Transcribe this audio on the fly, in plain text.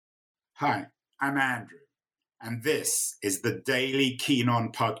Hi, I'm Andrew, and this is the Daily Keen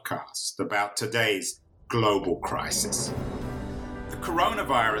On podcast about today's global crisis. The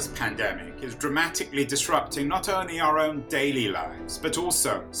coronavirus pandemic is dramatically disrupting not only our own daily lives, but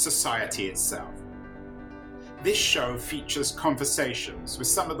also society itself. This show features conversations with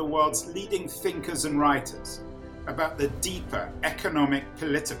some of the world's leading thinkers and writers about the deeper economic,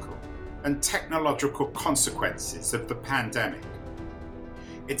 political, and technological consequences of the pandemic.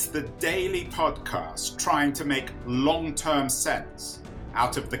 It's the daily podcast trying to make long-term sense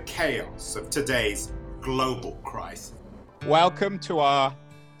out of the chaos of today's global crisis. Welcome to our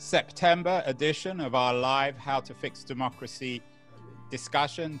September edition of our live How to Fix Democracy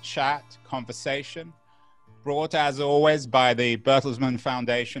discussion, chat, conversation, brought as always by the Bertelsmann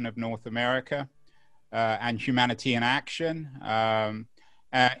Foundation of North America and Humanity in Action.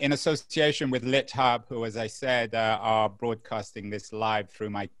 In association with LitHub, who, as I said, are broadcasting this live through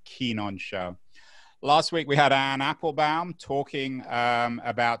my Keen On show. Last week, we had Anne Applebaum talking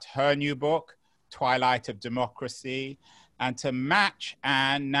about her new book, Twilight of Democracy. And to match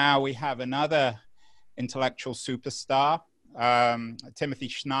Anne, now we have another intellectual superstar, Timothy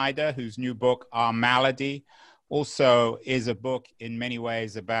Snyder, whose new book, Our Malady, also is a book in many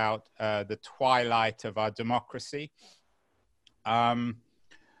ways about the twilight of our democracy.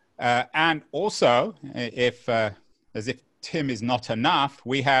 And also, as if Tim is not enough,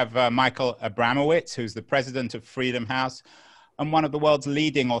 we have Michael Abramowitz, who's the president of Freedom House and one of the world's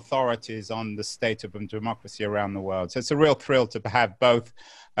leading authorities on the state of democracy around the world. So it's a real thrill to have both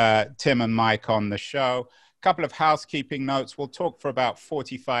Tim and Mike on the show. A couple of housekeeping notes. We'll talk for about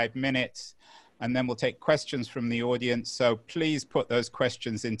 45 minutes, and then we'll take questions from the audience. So please put those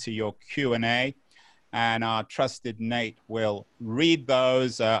questions into your Q&A. And our trusted Nate will read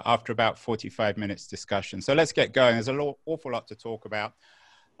those after about 45 minutes discussion. So let's get going. There's an awful lot to talk about.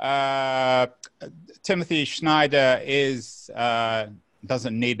 Timothy Snyder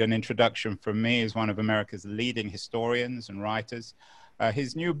doesn't need an introduction from me. He's one of America's leading historians and writers.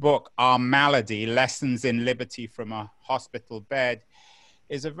 His new book, Our Malady, Lessons in Liberty from a Hospital Bed,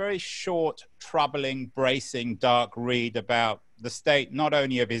 is a very short, troubling, bracing, dark read about the state not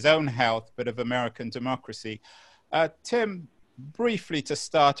only of his own health, but of American democracy. Tim, briefly to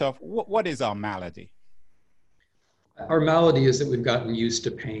start off, what is our malady? Our malady is that we've gotten used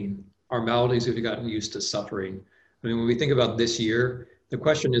to pain. Our malady is that we've gotten used to suffering. I mean, when we think about this year, the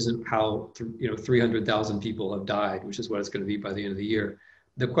question isn't how 300,000 people have died, which is what it's going to be by the end of the year.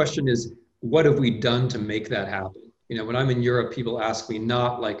 The question is, what have we done to make that happen? You know, when I'm in Europe, people ask me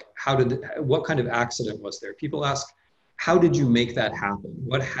not like, what kind of accident was there? People ask, how did you make that happen?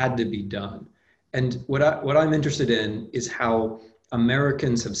 What had to be done? And what I'm interested in is how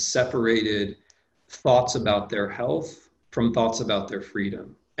Americans have separated thoughts about their health from thoughts about their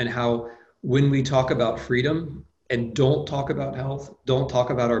freedom. And how when we talk about freedom and don't talk about health, don't talk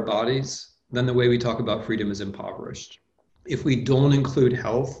about our bodies, then the way we talk about freedom is impoverished. If we don't include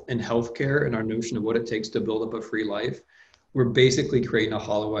health and healthcare in our notion of what it takes to build up a free life, we're basically creating a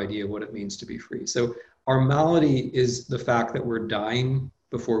hollow idea of what it means to be free. So our malady is the fact that we're dying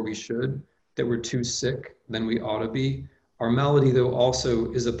before we should, that we're too sick than we ought to be. Our malady, though,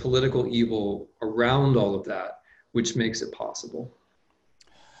 also is a political evil around all of that, which makes it possible.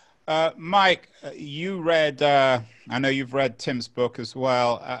 Mike, you read, I know you've read Tim's book as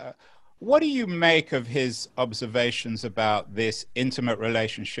well. What do you make of his observations about this intimate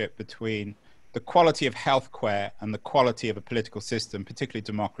relationship between the quality of healthcare and the quality of a political system, particularly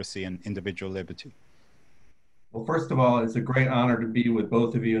democracy and individual liberty? Well, first of all, it's a great honor to be with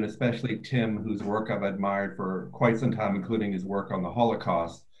both of you, and especially Tim, whose work I've admired for quite some time, including his work on the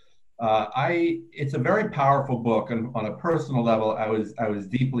Holocaust. It's a very powerful book, and on a personal level, I was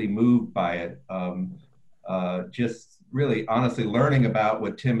deeply moved by it. Just really honestly learning about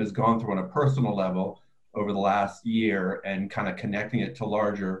what Tim has gone through on a personal level over the last year and kind of connecting it to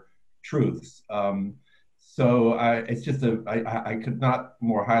larger truths. So I could not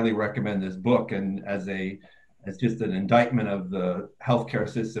more highly recommend this book, and as just an indictment of the healthcare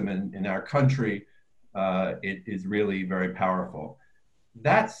system in our country, it is really very powerful.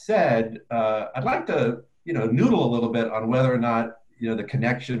 That said, I'd like to noodle a little bit on whether or not the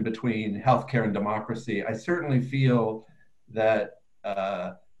connection between healthcare and democracy. I certainly feel that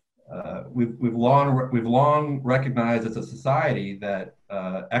we've long recognized as a society that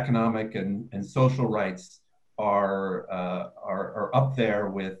economic and social rights are up there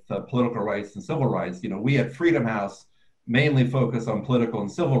with political rights and civil rights. We at Freedom House mainly focus on political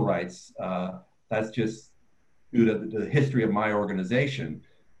and civil rights. That's just due to the history of my organization.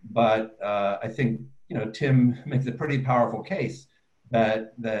 But I think Tim makes a pretty powerful case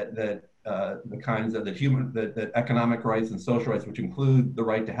that the kinds of that economic rights and social rights, which include the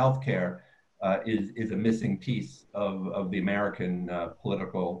right to health care, is a missing piece of the American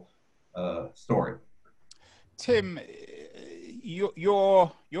political story. Tim,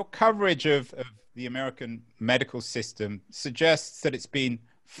 your coverage of the American medical system suggests that it's been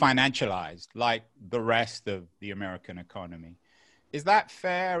financialized like the rest of the American economy. Is that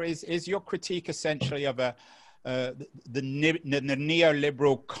fair? Is your critique essentially of the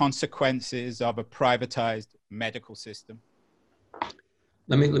neoliberal consequences of a privatized medical system?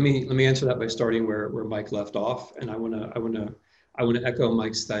 Let me answer that by starting where Mike left off, and I want to echo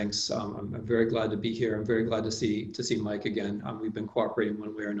Mike's thanks. I'm very glad to be here. I'm very glad to see Mike again. We've been cooperating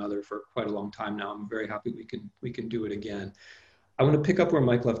one way or another for quite a long time now. I'm very happy we can do it again. I want to pick up where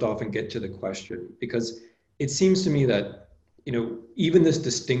Mike left off and get to the question, because it seems to me that, you know, even this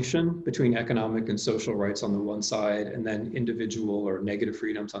distinction between economic and social rights on the one side and then individual or negative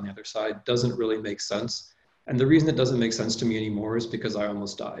freedoms on the other side doesn't really make sense. And the reason it doesn't make sense to me anymore is because I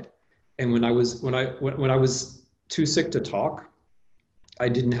almost died. And when I was too sick to talk, I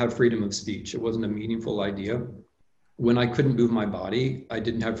didn't have freedom of speech. It wasn't a meaningful idea. When I couldn't move my body, I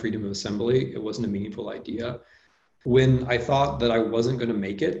didn't have freedom of assembly. It wasn't a meaningful idea. When I thought that I wasn't going to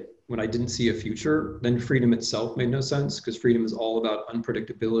make it, when I didn't see a future, then freedom itself made no sense, because freedom is all about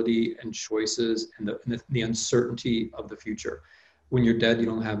unpredictability and choices and the uncertainty of the future. When you're dead, you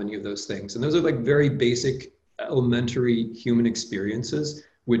don't have any of those things. And those are like very basic, elementary human experiences,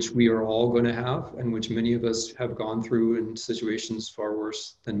 which we are all going to have, and which many of us have gone through in situations far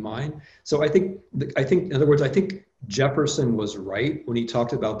worse than mine. So I think, in other words, I think Jefferson was right when he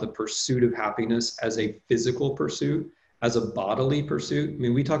talked about the pursuit of happiness as a physical pursuit, as a bodily pursuit. I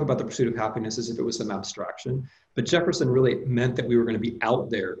mean, we talk about the pursuit of happiness as if it was some abstraction, but Jefferson really meant that we were going to be out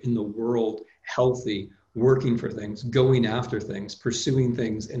there in the world, healthy, working for things, going after things, pursuing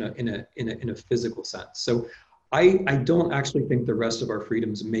things in a physical sense. So I don't actually think the rest of our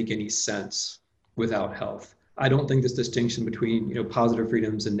freedoms make any sense without health. I don't think this distinction between, you know, positive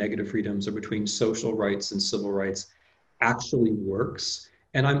freedoms and negative freedoms, or between social rights and civil rights, actually works.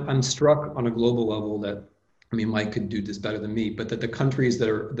 And I'm struck on a global level that, I mean, Mike could do this better than me, but that the countries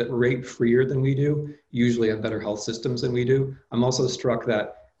that rate freer than we do usually have better health systems than we do. I'm also struck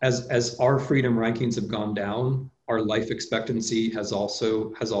that as our freedom rankings have gone down, our life expectancy has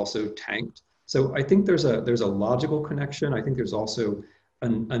also tanked. So I think there's a logical connection. I think there's also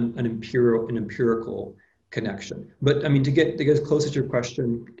an empirical connection. But I mean, to get as close to your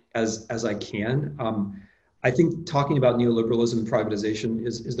question as I can, I think talking about neoliberalism and privatization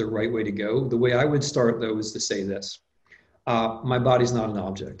is the right way to go. The way I would start, though, is to say this. My body's not an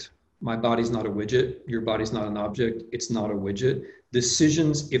object. My body's not a widget. Your body's not an object. It's not a widget.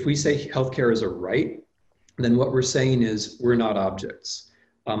 Decisions, if we say healthcare is a right, then what we're saying is we're not objects.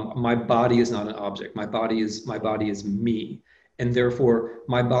 My body is not an object. My body is me. And therefore,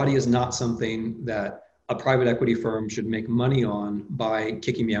 my body is not something that a private equity firm should make money on by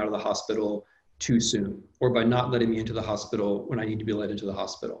kicking me out of the hospital too soon, or by not letting me into the hospital when I need to be let into the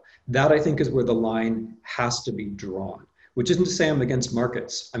hospital. That, I think, is where the line has to be drawn, which isn't to say I'm against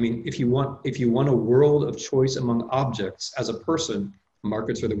markets. I mean, if you want a world of choice among objects as a person,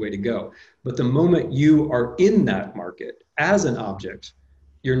 markets are the way to go. But the moment you are in that market as an object,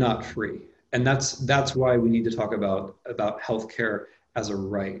 you're not free. And that's why we need to talk about healthcare as a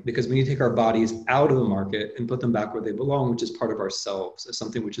right, because we need to take our bodies out of the market and put them back where they belong, which is part of ourselves, as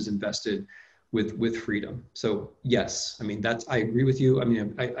something which is invested with freedom. So yes, I mean, I agree with you. I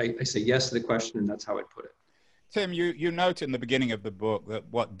mean, I say yes to the question, and that's how I'd put it. Tim, you note in the beginning of the book that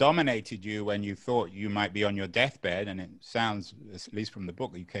what dominated you when you thought you might be on your deathbed, and it sounds, at least from the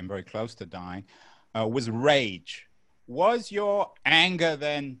book, that you came very close to dying, was rage. Was your anger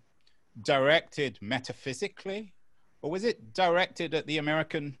then directed metaphysically, or was it directed at the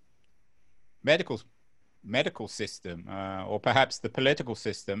American medical system, or perhaps the political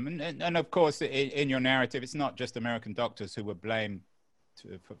system? And of course, in your narrative, it's not just American doctors who were blamed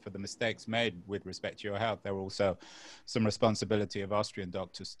for the mistakes made with respect to your health. There were also some responsibility of Austrian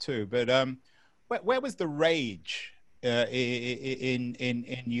doctors too. But where was the rage in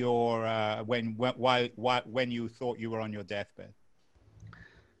your when you thought you were on your deathbed?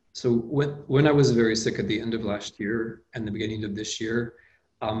 So when I was very sick at the end of last year and the beginning of this year,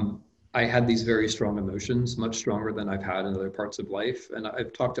 I had these very strong emotions, much stronger than I've had in other parts of life. And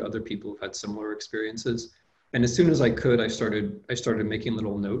I've talked to other people who've had similar experiences. And as soon as I could, I started making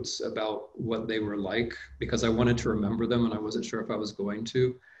little notes about what they were like, because I wanted to remember them and I wasn't sure if I was going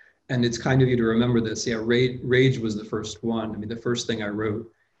to. And it's kind of you to remember this. Yeah, rage was the first one. I mean, the first thing I wrote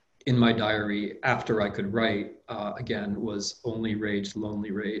in my diary after I could write, again, was only rage,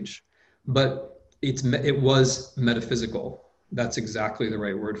 lonely rage. but it was metaphysical. That's exactly the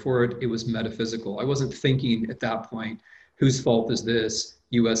right word for it. It was metaphysical. I wasn't thinking at that point, whose fault is this?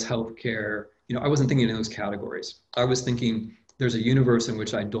 U.S. healthcare. I wasn't thinking in those categories. I was thinking there's a universe in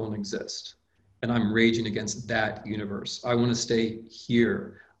which I don't exist, and I'm raging against that universe. I want to stay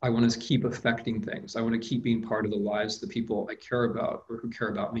here. I want to keep affecting things. I want to keep being part of the lives of the people I care about or who care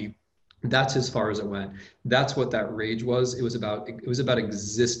about me. That's as far as it went. That's what that rage was. It was about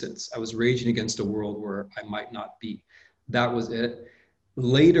existence. I was raging against a world where I might not be. That was it.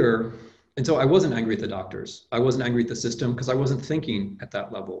 Later, and so I wasn't angry at the doctors. I wasn't angry at the system because I wasn't thinking at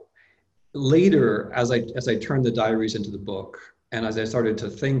that level. Later, as I turned the diaries into the book, and as I started to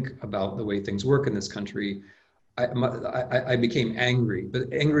think about the way things work in this country, I became angry,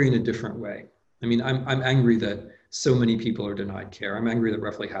 but angry in a different way. I mean, I'm angry that so many people are denied care. I'm angry that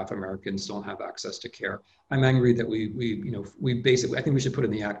roughly half Americans don't have access to care. I'm angry that we basically, I think we should put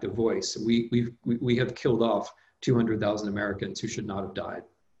in the active voice. We have killed off 200,000 Americans who should not have died.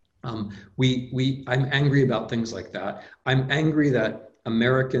 I'm angry about things like that. I'm angry that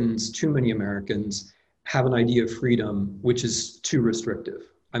too many Americans have an idea of freedom which is too restrictive.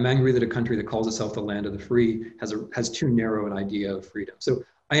 I'm angry that a country that calls itself the land of the free has too narrow an idea of freedom. So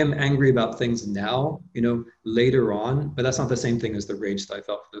I am angry about things now, later on, but that's not the same thing as the rage that I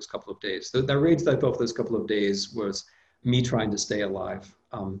felt for those couple of days. That rage that I felt for those couple of days was me trying to stay alive.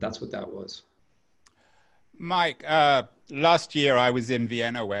 That's what that was. Mike, last year I was in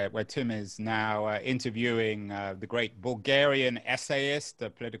Vienna where Tim is now interviewing the great Bulgarian essayist,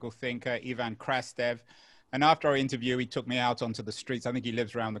 political thinker, Ivan Krastev. And after our interview, he took me out onto the streets. I think he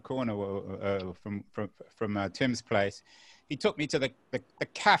lives around the corner from Tim's place. He took me to the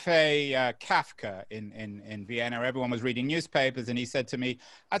Cafe Kafka in Vienna. Everyone was reading newspapers, and he said to me,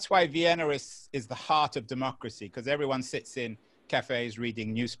 that's why Vienna is the heart of democracy, because everyone sits in cafes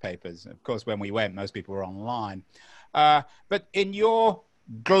reading newspapers. Of course, when we went, most people were online. But in your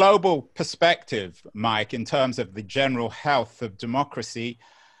global perspective, Mike, in terms of the general health of democracy,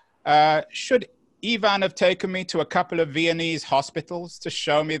 should Ivan have taken me to a couple of Viennese hospitals to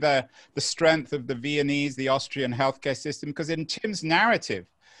show me the strength of the Austrian healthcare system? Because in Tim's narrative,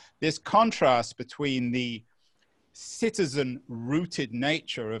 this contrast between the citizen-rooted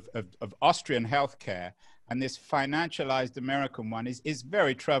nature of Austrian healthcare and this financialized American one is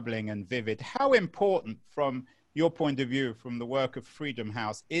very troubling and vivid. How important, from your point of view, from the work of Freedom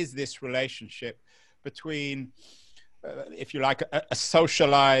House, is this relationship between, if you like, a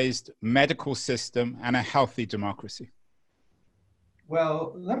socialized medical system and a healthy democracy?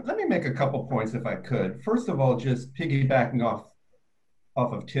 Well, let me make a couple points if I could. First of all, just piggybacking off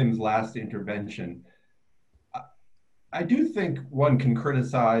of Tim's last intervention, I do think one can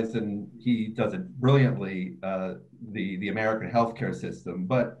criticize, and he does it brilliantly, the American healthcare system,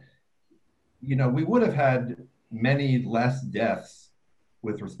 but we would have had many less deaths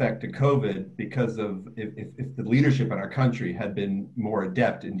with respect to COVID because of if the leadership in our country had been more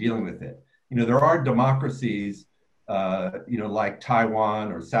adept in dealing with it. There are democracies, like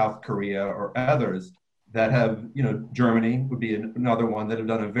Taiwan or South Korea or others that have, Germany would be another one that have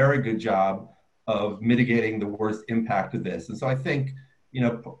done a very good job of mitigating the worst impact of this. And so I think,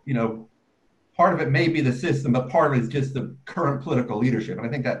 part of it may be the system, but part of it is just the current political leadership. And I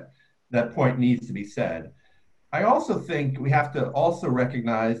think that point needs to be said. I also think we have to also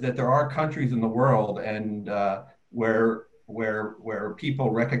recognize that there are countries in the world and where people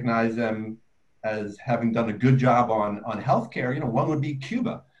recognize them as having done a good job on healthcare. One would be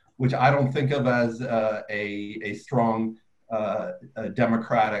Cuba, which I don't think of as a strong a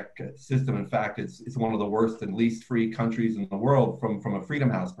democratic system. In fact, it's one of the worst and least free countries in the world from a Freedom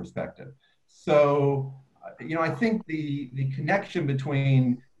House perspective. So, I think the connection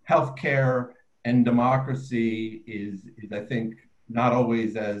between healthcare and democracy is I think not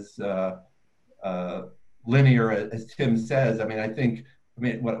always as linear as Tim says.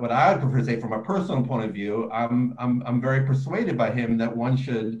 What I would prefer to say from a personal point of view, I'm very persuaded by him that one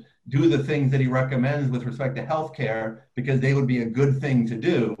should do the things that he recommends with respect to healthcare because they would be a good thing to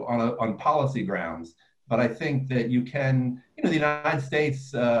do on policy grounds. But I think that you can, the United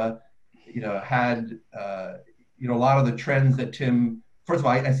States, had, a lot of the trends that Tim. First of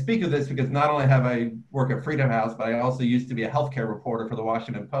all, I speak of this because not only have I worked at Freedom House, but I also used to be a healthcare reporter for the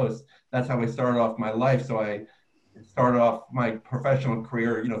Washington Post. That's how I started off my life. So I started off my professional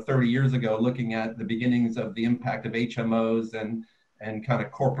career, 30 years ago, looking at the beginnings of the impact of HMOs and kind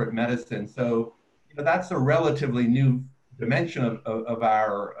of corporate medicine. So, that's a relatively new dimension of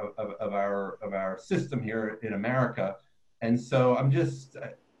our system here in America. And so I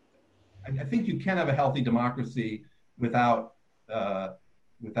think you can have a healthy democracy without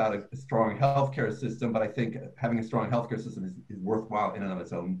without a strong healthcare system, but I think having a strong healthcare system is worthwhile in and of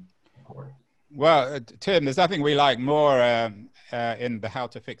its own accord. Well, Tim, there's nothing we like more in the How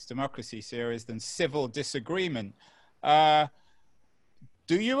to Fix Democracy series than civil disagreement. Do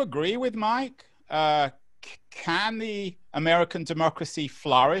you agree with Mike? Can the American democracy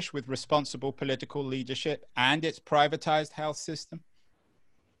flourish with responsible political leadership and its privatized health system?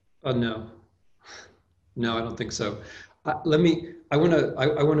 No, I don't think so. I want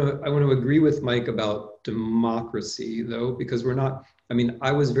to agree with Mike about democracy, though, because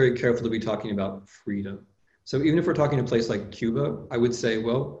I was very careful to be talking about freedom. So even if we're talking a place like Cuba, I would say,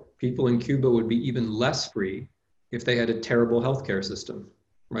 well, people in Cuba would be even less free if they had a terrible healthcare system,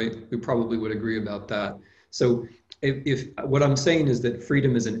 right? We probably would agree about that. So if what I'm saying is that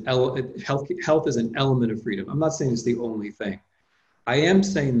freedom is health is an element of freedom. I'm not saying it's the only thing. I am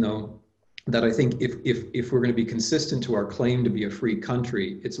saying, though, that I think if we're going to be consistent to our claim to be a free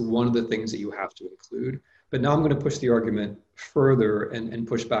country, it's one of the things that you have to include. But now I'm going to push the argument further and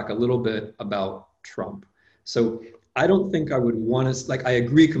push back a little bit about Trump. So I don't think I would want to, I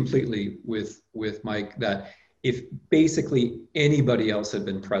agree completely with Mike that if basically anybody else had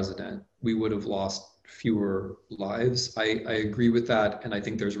been president, we would have lost fewer lives. I agree with that. And I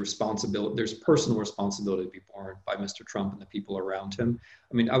think there's personal responsibility to be borne by Mr. Trump and the people around him.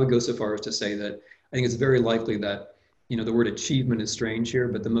 I mean, I would go so far as to say that I think it's very likely that, the word achievement is strange here,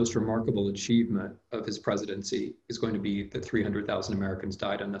 but the most remarkable achievement of his presidency is going to be that 300,000 Americans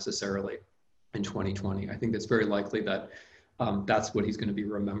died unnecessarily in 2020. I think it's very likely that that's what he's going to be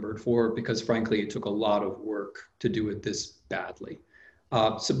remembered for, because frankly, it took a lot of work to do it this badly.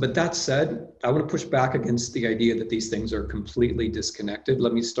 But that said, I want to push back against the idea that these things are completely disconnected.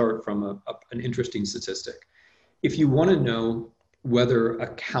 Let me start from an interesting statistic. If you want to know whether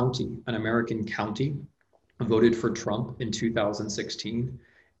an American county, voted for Trump in 2016,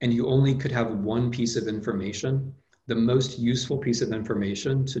 and you only could have one piece of information, the most useful piece of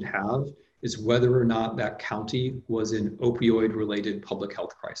information to have is whether or not that county was in opioid-related public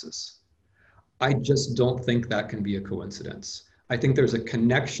health crisis. I just don't think that can be a coincidence. I think there's a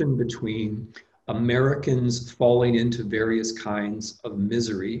connection between Americans falling into various kinds of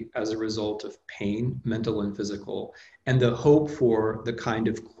misery as a result of pain, mental and physical, and the hope for the kind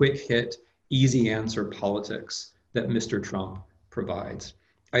of quick hit, easy answer politics that Mr. Trump provides.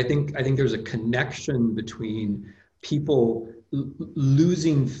 I think there's a connection between people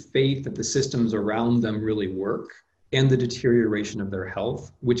losing faith that the systems around them really work and the deterioration of their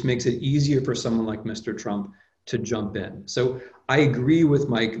health, which makes it easier for someone like Mr. Trump to jump in. So I agree with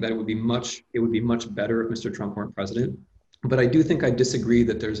Mike that it would be much better if Mr. Trump weren't president. But I do think I disagree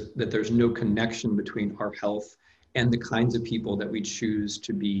that there's no connection between our health and the kinds of people that we choose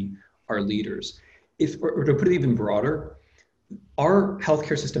to be our leaders. Or to put it even broader, our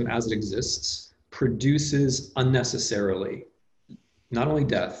healthcare system as it exists produces unnecessarily not only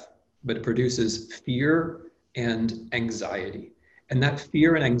death, but it produces fear and anxiety. And that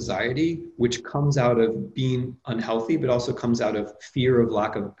fear and anxiety, which comes out of being unhealthy, but also comes out of fear of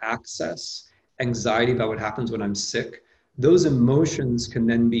lack of access, anxiety about what happens when I'm sick, those emotions can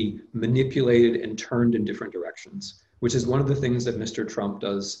then be manipulated and turned in different directions, which is one of the things that Mr. Trump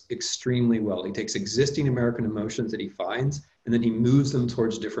does extremely well. He takes existing American emotions that he finds, and then he moves them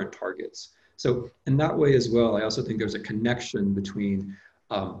towards different targets. So in that way as well, I also think there's a connection between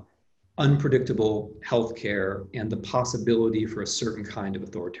unpredictable healthcare and the possibility for a certain kind of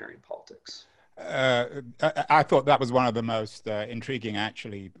authoritarian politics. I thought that was one of the most intriguing,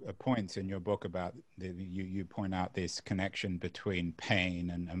 actually, points in your book about you point out this connection between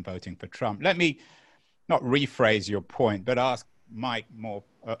pain and voting for Trump. Let me not rephrase your point, but ask Mike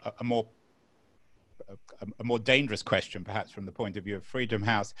a more dangerous question, perhaps from the point of view of Freedom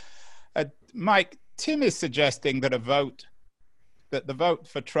House. Mike, Tim is suggesting that the vote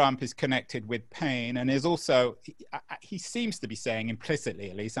for Trump is connected with pain, and is also, he seems to be saying implicitly,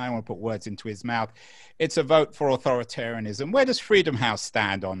 at least, I don't want to put words into his mouth, it's a vote for authoritarianism. Where does Freedom House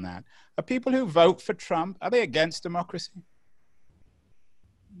stand on that? Are people who vote for Trump, are they against democracy?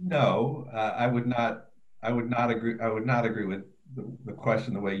 No, I would not agree. I would not agree with the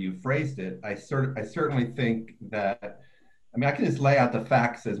question the way you phrased it. I certainly think that, I can just lay out the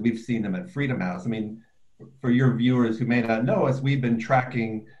facts as we've seen them at Freedom House. For your viewers who may not know us, we've been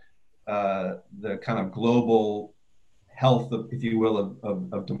tracking the kind of global health, if you will,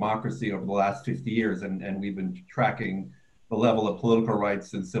 of democracy over the last 50 years. And we've been tracking the level of political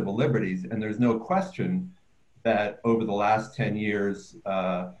rights and civil liberties. And there's no question that over the last 10 years,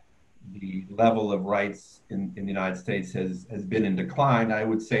 the level of rights in the United States has been in decline. I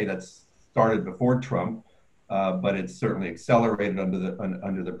would say that's started before Trump. but it's certainly accelerated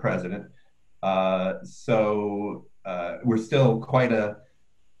under the president. So we're still quite a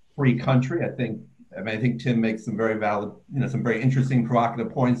free country. I think Tim makes some very valid, some very interesting,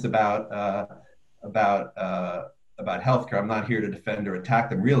 provocative points about healthcare. I'm not here to defend or attack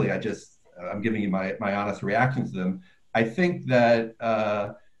them. Really, I'm giving you my honest reaction to them. I think that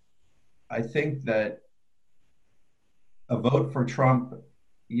a vote for Trump,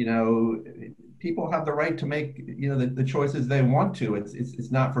 people have the right to make, the choices they want to.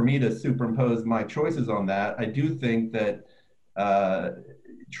 It's not for me to superimpose my choices on that. I do think that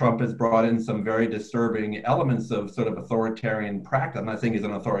Trump has brought in some very disturbing elements of sort of authoritarian practice. I'm not saying he's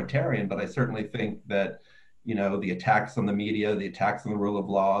an authoritarian, but I certainly think that, the attacks on the media, the attacks on the rule of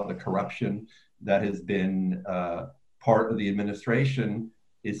law, the corruption that has been part of the administration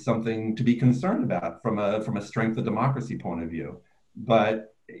is something to be concerned about from a strength of democracy point of view.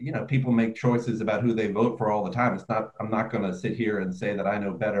 But people make choices about who they vote for all the time. I'm not going to sit here and say that I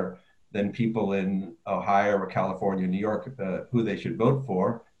know better than people in Ohio or California, New York, who they should vote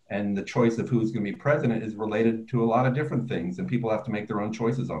for. And the choice of who's going to be president is related to a lot of different things, and people have to make their own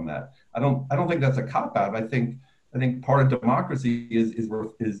choices on that. I don't think that's a cop-out. I think part of democracy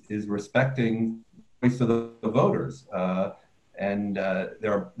is respecting the choice of the voters. And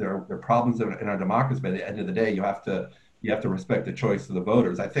there are problems in our democracy. But at the end of the day, you have to respect the choice of the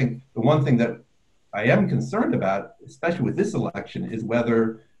voters. I think the one thing that I am concerned about, especially with this election, is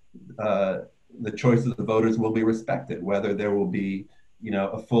whether the choice of the voters will be respected, whether there will be,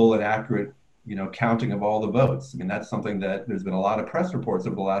 a full and accurate, counting of all the votes. I mean, that's something that there's been a lot of press reports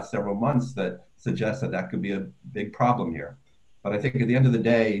over the last several months that suggest that could be a big problem here. But I think at the end of the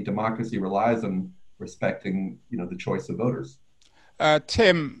day, democracy relies on respecting, the choice of voters.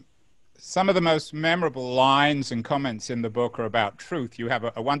 Tim, some of the most memorable lines and comments in the book are about truth. You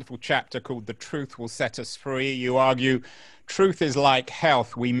have a wonderful chapter called "The Truth Will Set Us Free." You argue truth is like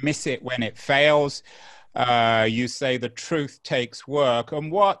health. We miss it when it fails. You say the truth takes work.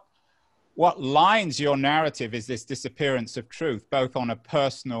 And what lines your narrative is this disappearance of truth, both on a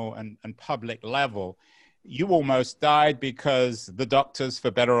personal and public level. You almost died because the doctors,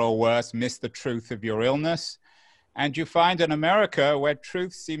 for better or worse, missed the truth of your illness. And you find in America where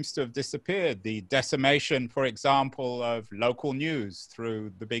truth seems to have disappeared, the decimation, for example, of local news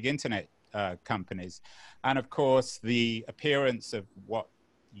through the big internet companies. And of course, the appearance of what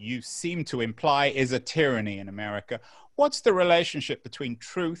you seem to imply is a tyranny in America. What's the relationship between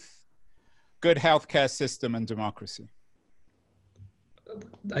truth, good healthcare system, and democracy?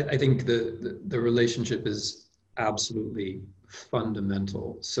 I think the relationship is absolutely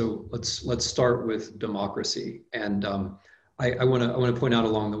fundamental. So let's start with democracy. And I want to point out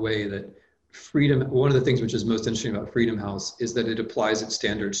along the way that freedom, one of the things which is most interesting about Freedom House is that it applies its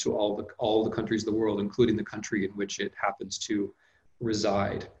standards to all the countries of the world, including the country in which it happens to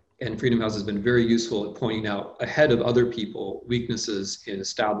reside. And Freedom House has been very useful at pointing out ahead of other people weaknesses in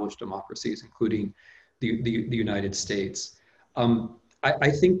established democracies, including the United States.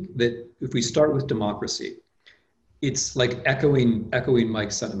 I think that if we start with democracy, it's like echoing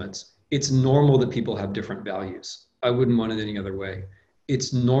Mike's sentiments. It's normal that people have different values. I wouldn't want it any other way.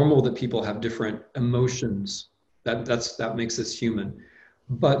 It's normal that people have different emotions. That makes us human.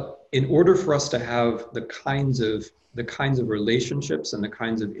 But in order for us to have the kinds of relationships and the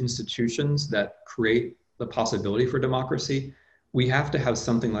kinds of institutions that create the possibility for democracy, we have to have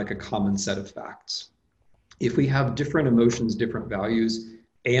something like a common set of facts. If we have different emotions, different values,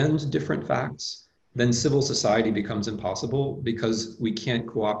 and different facts, then civil society becomes impossible because we can't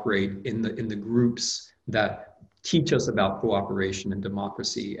cooperate in the groups that teach us about cooperation and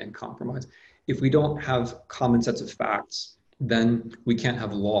democracy and compromise. If we don't have common sets of facts, then we can't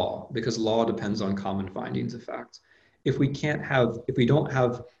have law, because law depends on common findings of facts. If we don't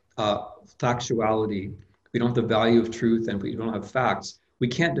have factuality, we don't have the value of truth, and we don't have facts, we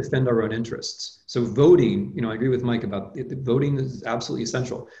can't defend our own interests. So voting, I agree with Mike about it, voting is absolutely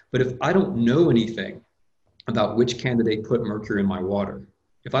essential. But if I don't know anything about which candidate put mercury in my water,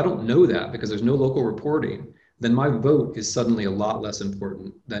 if I don't know that because there's no local reporting, then my vote is suddenly a lot less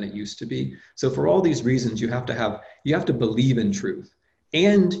important than it used to be. So for all these reasons, you have to believe in truth.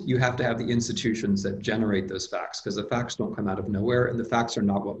 And you have to have the institutions that generate those facts, because the facts don't come out of nowhere, and the facts are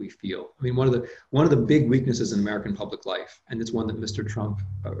not what we feel. I mean, one of the big weaknesses in American public life, and it's one that Mr. Trump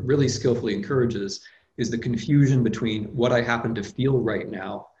really skillfully encourages, is the confusion between what I happen to feel right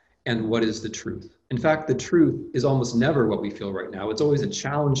now and what is the truth. In fact, the truth is almost never what we feel right now. It's always a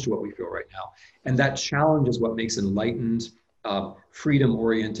challenge to what we feel right now. And that challenge is what makes enlightened,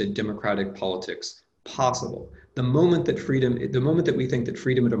 freedom-oriented democratic politics possible. The moment that we think that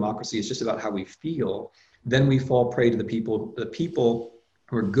freedom and democracy is just about how we feel, Then we fall prey to the people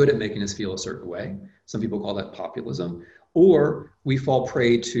who are good at making us feel a certain way. Some people call that populism. Or we fall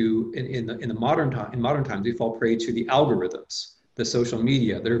prey to, in modern times, we fall prey to the algorithms, the social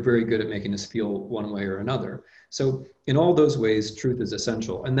media. They're very good at making us feel one way or another. So in all those ways, truth is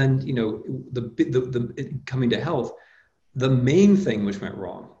essential. And then, coming to health, the main thing which went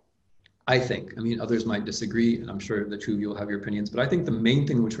wrong, I think, others might disagree, and I'm sure the two of you will have your opinions, but I think the main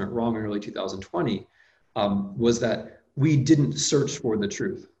thing which went wrong in early 2020 was that we didn't search for the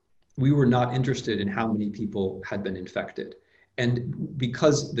truth. We were not interested in how many people had been infected. And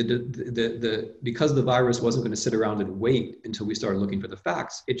because because the virus wasn't going to sit around and wait until we started looking for the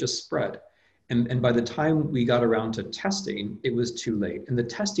facts, it just spread. And by the time we got around to testing, it was too late. And the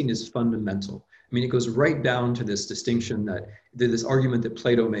testing is fundamental. It goes right down to this distinction this argument that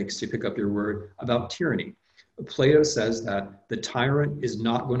Plato makes, to pick up your word, about tyranny. Plato says that the tyrant is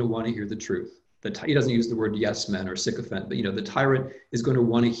not going to want to hear the truth. He doesn't use the word yes men or sycophant, but the tyrant is going to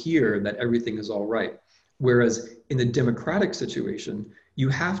want to hear that everything is all right. Whereas in the democratic situation, you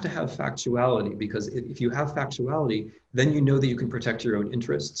have to have factuality, because if you have factuality, then you know that you can protect your own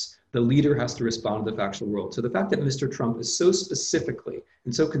interests. The leader has to respond to the factual world. So the fact that Mr. Trump is so specifically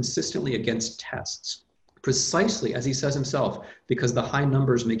and so consistently against tests, precisely as he says himself, because the high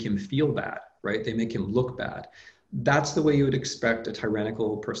numbers make him feel bad, right? They make him look bad. That's the way you would expect a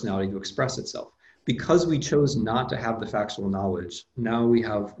tyrannical personality to express itself. Because we chose not to have the factual knowledge, now we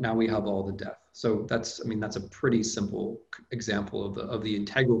have all the death. So that's a pretty simple example of the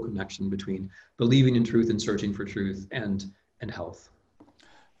integral connection between believing in truth and searching for truth and health.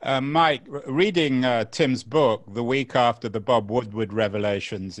 Mike, reading Tim's book the week after the Bob Woodward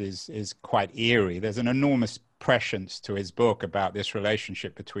revelations is quite eerie. There's an enormous prescience to his book about this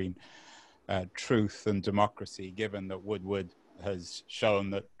relationship between truth and democracy, given that Woodward has shown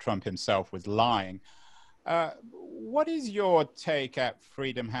that Trump himself was lying. What is your take at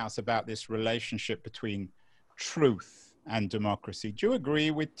Freedom House about this relationship between truth and democracy? Do you agree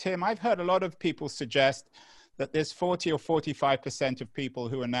with Tim? I've heard a lot of people suggest that there's 40 or 45% of people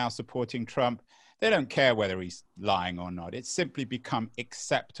who are now supporting Trump. They don't care whether he's lying or not. It's simply become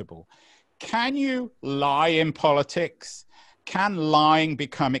acceptable. Can you lie in politics? Can lying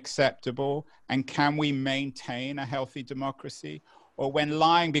become acceptable? And can we maintain a healthy democracy? Or when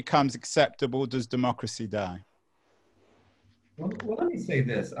lying becomes acceptable, does democracy die? Well, let me say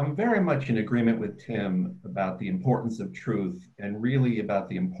this. I'm very much in agreement with Tim about the importance of truth, and really about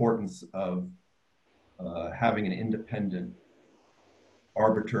the importance of having an independent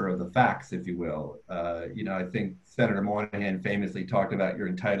arbiter of the facts, if you will. I think Senator Moynihan famously talked about you're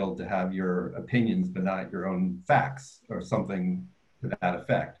entitled to have your opinions, but not your own facts, or something to that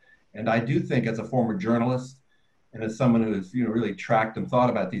effect. And I do think, as a former journalist and as someone who's really tracked and thought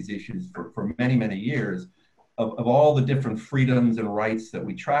about these issues for many, many years, of all the different freedoms and rights that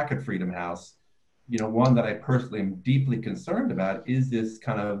we track at Freedom House, one that I personally am deeply concerned about is this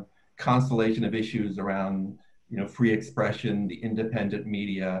kind of constellation of issues around free expression, the independent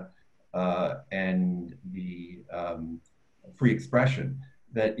media, and the free expression.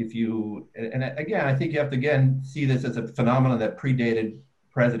 That and again, I think you have to see this as a phenomenon that predated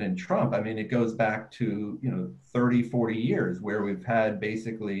President Trump. It goes back to 30, 40 years, where we've had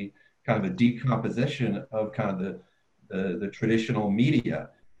basically kind of a decomposition of kind of the traditional media.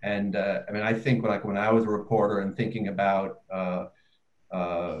 And I think when I was a reporter and thinking about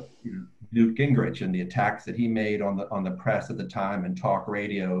Newt Gingrich and the attacks that he made on the press at the time and talk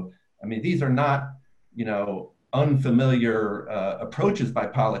radio. These are not, unfamiliar approaches by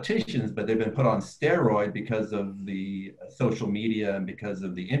politicians, but they've been put on steroid because of the social media and because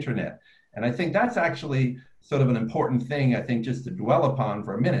of the internet. And I think that's actually sort of an important thing, I think, just to dwell upon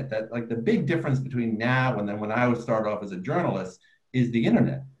for a minute, that like the big difference between now and then when I was started off as a journalist is the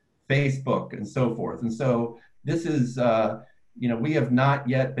internet, Facebook, and so forth. And so this is, we have not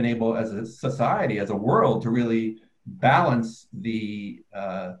yet been able as a society, as a world, to really balance the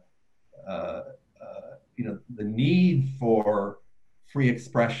need for free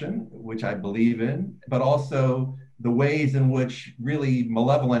expression, which I believe in, but also the ways in which really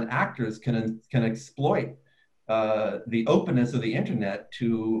malevolent actors can exploit the openness of the internet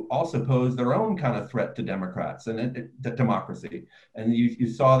to also pose their own kind of threat to Democrats and democracy. And you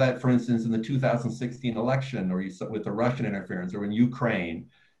saw that, for instance, in the 2016 election, or you saw with the Russian interference, or in Ukraine.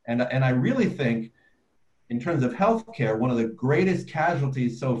 And I really think, in terms of healthcare, one of the greatest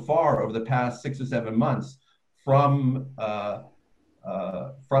casualties so far over the past 6 or 7 months from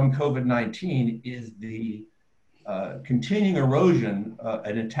COVID-19 is the continuing erosion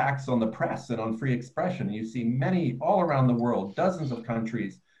and attacks on the press and on free expression. You see many all around the world, dozens of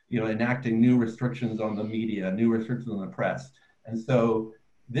countries, enacting new restrictions on the media, new restrictions on the press. And so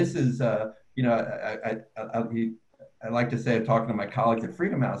this is, I like to say, I'm talking to my colleagues at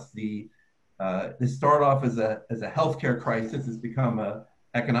Freedom House, this started off as a healthcare crisis, it's become an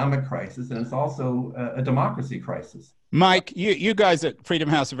economic crisis, and it's also a democracy crisis. Mike, you guys at Freedom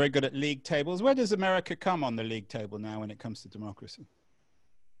House are very good at league tables. Where does America come on the league table now when it comes to democracy?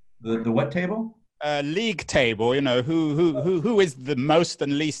 The what table? League table. Who is the most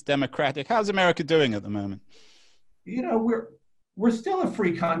and least democratic? How's America doing at the moment? We're still a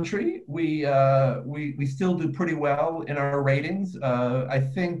free country. We still do pretty well in our ratings. I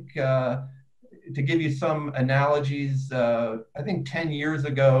think to give you some analogies, I think 10 years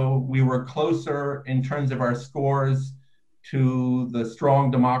ago we were closer in terms of our scores to the strong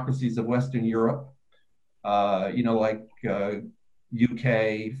democracies of Western Europe, like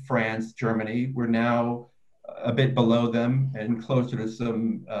UK, France, Germany. We're now a bit below them and closer to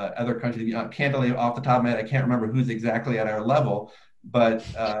some other countries. Candidly, off the top of my head, I can't remember who's exactly at our level, but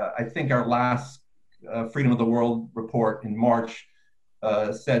I think our last Freedom of the World report in March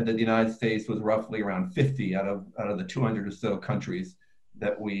said that the United States was roughly around 50 out of the 200 or so countries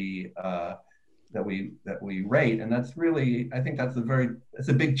that we rate, and that's really, I think that's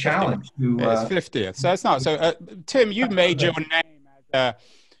a big challenge to. It's 50th, so it's not. So Tim, you made your name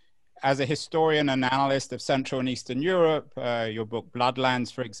as a historian and analyst of Central and Eastern Europe. Your book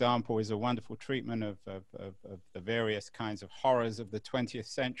Bloodlands, for example, is a wonderful treatment of the various kinds of horrors of the 20th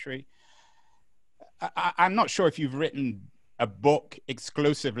century. I'm not sure if you've written a book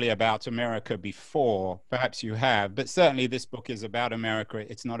exclusively about America before. Perhaps you have, but certainly this book is about America.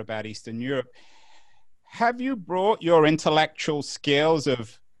 It's not about Eastern Europe. Have you brought your intellectual skills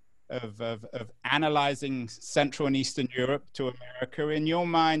of analyzing Central and Eastern Europe to America? In your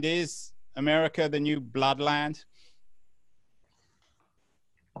mind, is America the new Bloodland?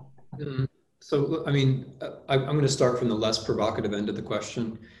 So, I mean, I'm going to start from the less provocative end of the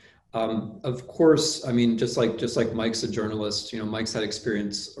question. Of course, I mean, just like Mike's a journalist, Mike's had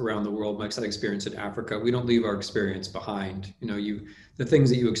experience around the world. Mike's had experience in Africa. We don't leave our experience behind. The things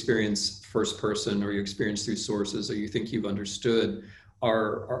that you experience first person, or you experience through sources, or you think you've understood,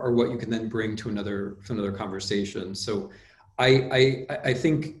 are what you can then bring to another conversation. So, I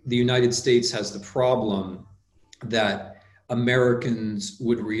think the United States has the problem that Americans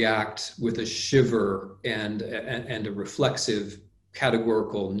would react with a shiver and a reflexive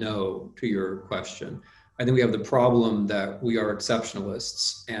categorical no to your question. I think we have the problem that we are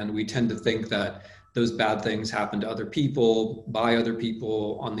exceptionalists, and we tend to think that those bad things happen to other people, by other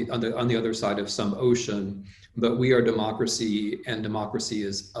people on the other side of some ocean. But we are democracy, and democracy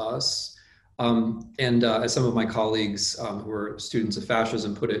is us. As some of my colleagues who are students of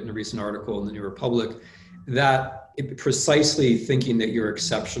fascism put it in a recent article in the New Republic, that precisely thinking that you're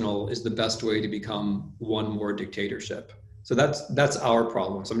exceptional is the best way to become one more dictatorship. So that's our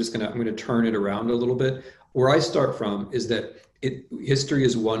problem. So I'm going to turn it around a little bit. Where I start from is that history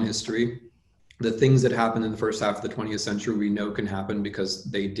is one history. The things that happened in the first half of the 20th century, we know can happen because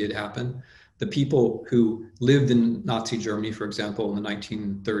they did happen. The people who lived in Nazi Germany, for example, in the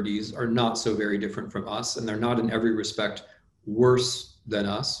 1930s are not so very different from us, and they're not in every respect worse than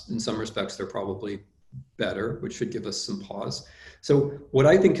us. In some respects, they're probably better, which should give us some pause. So what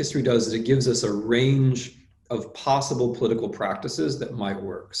I think history does is it gives us a range of possible political practices that might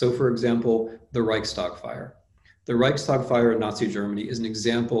work. So for example, the Reichstag fire. The Reichstag fire in Nazi Germany is an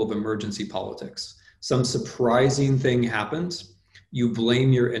example of emergency politics. Some surprising thing happens, you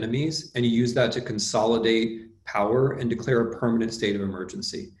blame your enemies, and you use that to consolidate power and declare a permanent state of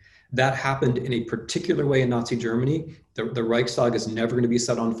emergency. That happened in a particular way in Nazi Germany. The Reichstag is never going to be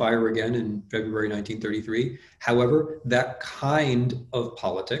set on fire again in February 1933. However, that kind of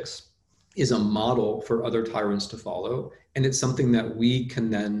politics is a model for other tyrants to follow, and it's something that we can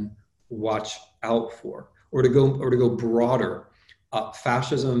then watch out for. Or to go broader,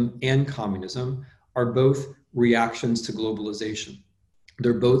 fascism and communism are both reactions to globalization.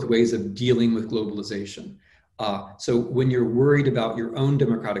 They're both ways of dealing with globalization. So when you're worried about your own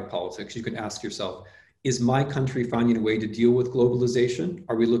democratic politics, you can ask yourself, is my country finding a way to deal with globalization?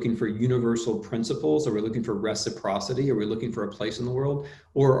 Are we looking for universal principles? Are we looking for reciprocity? Are we looking for a place in the world?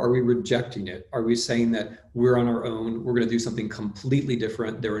 Or are we rejecting it? Are we saying that we're on our own, we're going to do something completely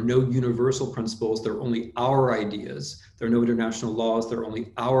different? There are no universal principles, there are only our ideas. There are no international laws, there are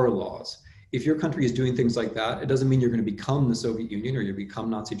only our laws. If your country is doing things like that, it doesn't mean you're going to become the Soviet Union or you become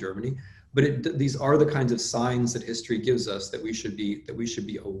Nazi Germany, but these are the kinds of signs that history gives us that we should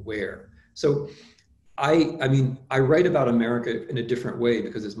be aware. So I mean, I write about America in a different way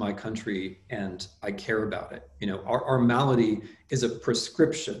because it's my country and I care about it. You know, our malady is a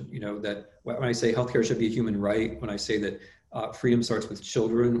prescription, you know, that when I say healthcare should be a human right, when I say that freedom starts with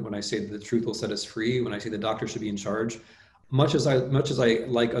children, when I say that the truth will set us free, when I say the doctor should be in charge, much as I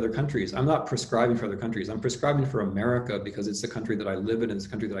like other countries, I'm not prescribing for other countries. I'm prescribing for America because it's the country that I live in and it's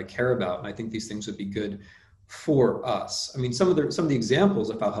the country that I care about. And I think these things would be good for us. I mean, some of the examples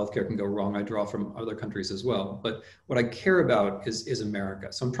of how healthcare can go wrong, I draw from other countries as well. But what I care about is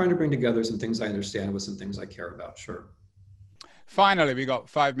America. So I'm trying to bring together some things I understand with some things I care about. Sure. Finally, we got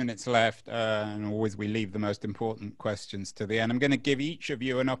 5 minutes left, and always we leave the most important questions to the end. I'm going to give each of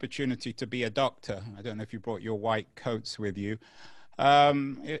you an opportunity to be a doctor. I don't know if you brought your white coats with you.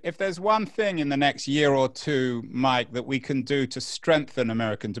 If there's one thing in the next year or two, Mike, that we can do to strengthen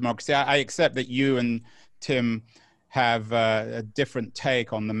American democracy, I accept that you and Tim have a different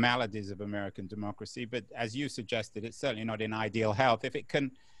take on the maladies of American democracy, but as you suggested, it's certainly not in ideal health. If it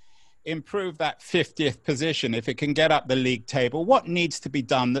can improve that 50th position, if it can get up the league table, what needs to be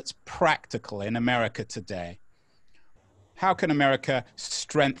done that's practical in America today? How can America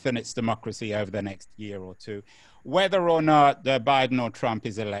strengthen its democracy over the next year or two, whether or not Biden or Trump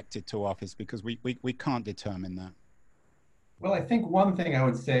is elected to office, because we can't determine that. Well, I think one thing I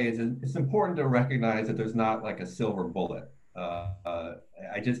would say is it's important to recognize that there's not like a silver bullet.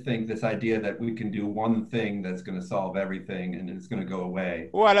 I just think this idea that we can do one thing that's going to solve everything and it's going to go away.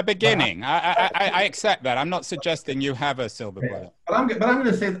 Well, a beginning. I accept that. I'm not suggesting you have a silver bullet. But I'm going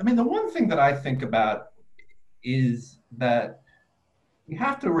to say, I mean, the one thing that I think about is that we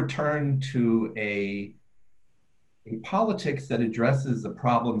have to return to a politics that addresses the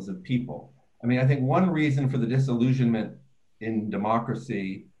problems of people. I mean, I think one reason for the disillusionment in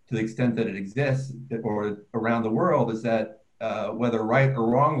democracy, to the extent that it exists or around the world, is that whether right or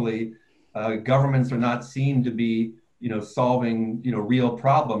wrongly, governments are not seen to be, solving, real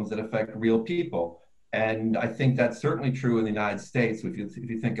problems that affect real people. And I think that's certainly true in the United States. If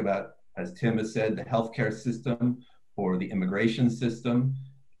you think about, as Tim has said, the healthcare system or the immigration system,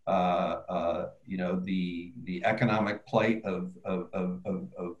 the economic plight of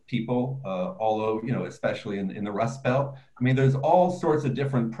people all over, especially in the Rust Belt. I mean, there's all sorts of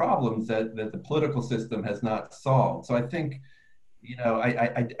different problems that the political system has not solved. So I think,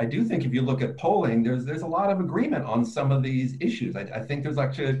 I do think if you look at polling, there's a lot of agreement on some of these issues. I think there's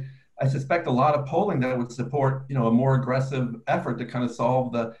actually, I suspect a lot of polling that would support, a more aggressive effort to kind of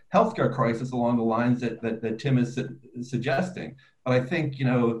solve the healthcare crisis along the lines that Tim is suggesting. But I think,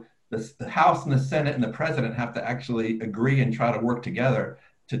 the House and the Senate and the president have to actually agree and try to work together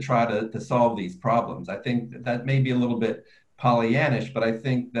to try to solve these problems. I think that may be a little bit Pollyannish, but I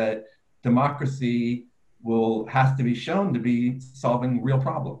think that democracy has to be shown to be solving real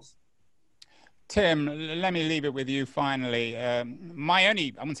problems. Tim, let me leave it with you finally. My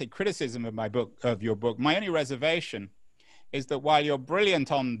only, I wouldn't say criticism of your book, my only reservation is that while you're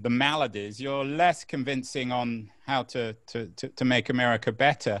brilliant on the maladies, you're less convincing on how to make America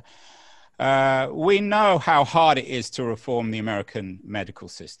better. We know how hard it is to reform the American medical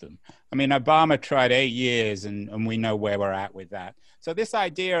system. I mean, Obama tried 8 years, and we know where we're at with that. So this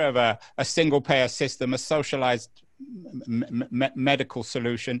idea of a single-payer system, a socialized medical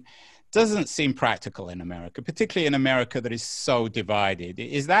solution, doesn't seem practical in America, particularly in America that is so divided.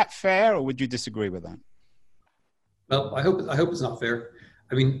 Is that fair, or would you disagree with that? Well, I hope it's not fair.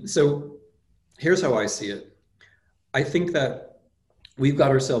 I mean, so here's how I see it. I think that we've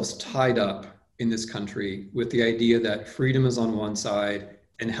got ourselves tied up in this country with the idea that freedom is on one side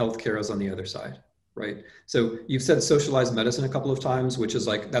and healthcare is on the other side, right? So you've said socialized medicine a couple of times, which is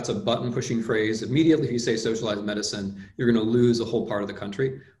like, that's a button pushing phrase. Immediately, if you say socialized medicine, you're going to lose a whole part of the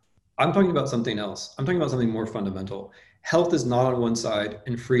country. I'm talking about something else. I'm talking about something more fundamental. Health is not on one side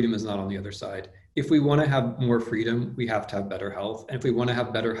and freedom is not on the other side. If we want to have more freedom, we have to have better health. And if we want to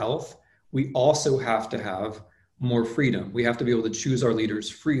have better health, we also have to have more freedom. We have to be able to choose our leaders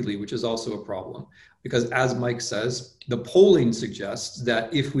freely, which is also a problem. Because as Mike says, the polling suggests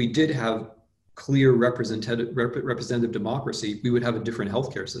that if we did have clear representative democracy, we would have a different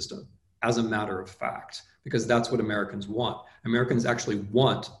healthcare system, as a matter of fact, because that's what Americans want. Americans actually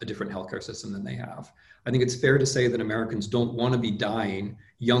want a different healthcare system than they have. I think it's fair to say that Americans don't want to be dying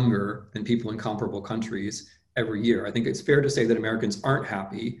younger than people in comparable countries every year. I think it's fair to say that Americans aren't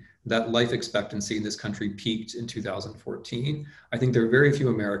happy that life expectancy in this country peaked in 2014. I think there are very few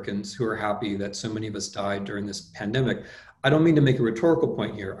Americans who are happy that so many of us died during this pandemic. I don't mean to make a rhetorical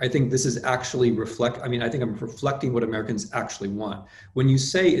point here. I think this is actually I think I'm reflecting what Americans actually want. When you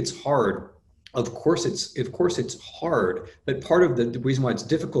say it's hard, of course it's hard, but part of the reason why it's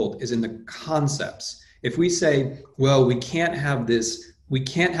difficult is in the concepts. If we say, well, we can't have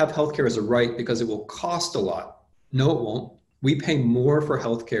healthcare as a right because it will cost a lot. No, it won't. We pay more for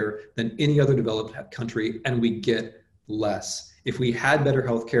healthcare than any other developed country, and we get less. If we had better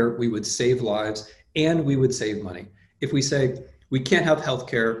healthcare, we would save lives and we would save money. If we say we can't have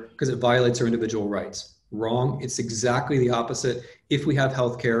healthcare because it violates our individual rights, wrong. It's exactly the opposite. If we have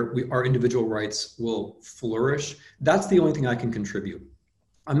healthcare, our individual rights will flourish. That's the only thing I can contribute.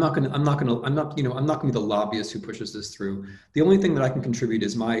 I'm not going to be the lobbyist who pushes this through. The only thing that I can contribute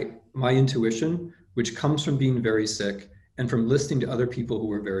is my intuition, which comes from being very sick and from listening to other people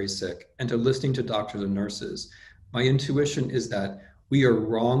who are very sick and to listening to doctors and nurses. My intuition is that we are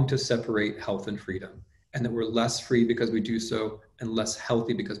wrong to separate health and freedom, and that we're less free because we do so and less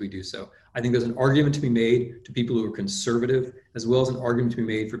healthy because we do so. I think there's an argument to be made to people who are conservative, as well as an argument to be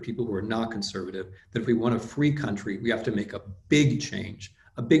made for people who are not conservative, that if we want a free country, we have to make a big change.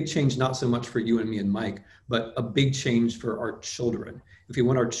 A big change, not so much for you and me and Mike, but a big change for our children. If we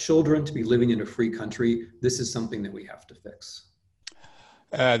want our children to be living in a free country, this is something that we have to fix.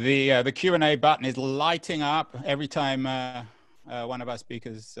 The Q&A button is lighting up every time one of our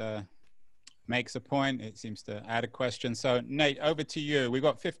speakers makes a point. It seems to add a question. So Nate, over to you. We've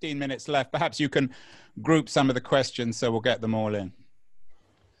got 15 minutes left. Perhaps you can group some of the questions so we'll get them all in.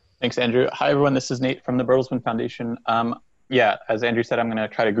 Thanks, Andrew. Hi, everyone. This is Nate from the Bertelsmann Foundation. Yeah, as Andrew said, I'm going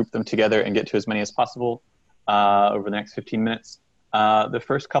to try to group them together and get to as many as possible over the next 15 minutes. The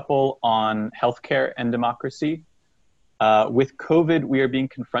first couple on healthcare and democracy. With COVID, we are being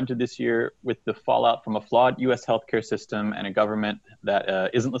confronted this year with the fallout from a flawed U.S. healthcare system and a government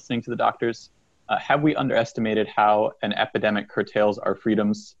that isn't listening to the doctors. Have we underestimated how an epidemic curtails our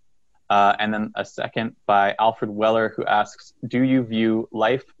freedoms? And then a second by Alfred Weller, who asks, do you view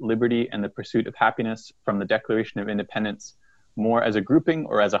life, liberty, and the pursuit of happiness from the Declaration of Independence more as a grouping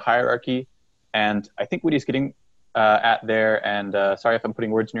or as a hierarchy? And I think what he's getting at there, and sorry if I'm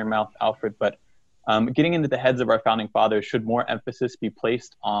putting words in your mouth, Alfred, but getting into the heads of our founding fathers, should more emphasis be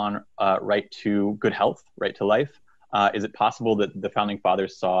placed on right to good health, right to life? Is it possible that the founding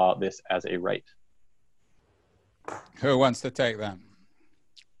fathers saw this as a right? Who wants to take that?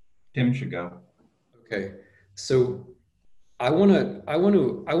 Tim should go. Okay, so I want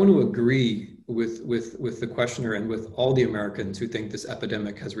to agree with the questioner and with all the Americans who think this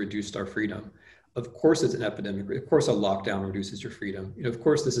epidemic has reduced our freedom. Of course it's an epidemic. Of course a lockdown reduces your freedom. You know, of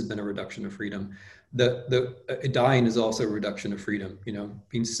course this has been a reduction of freedom. Dying is also a reduction of freedom. You know,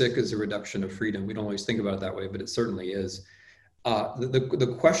 being sick is a reduction of freedom. We don't always think about it that way, but it certainly is.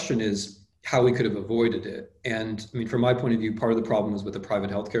 The question is how we could have avoided it. And I mean, from my point of view, part of the problem is with the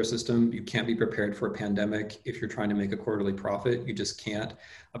private healthcare system. You can't be prepared for a pandemic if you're trying to make a quarterly profit. You just can't.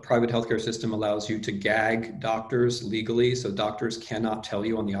 A private healthcare system allows you to gag doctors legally, so doctors cannot tell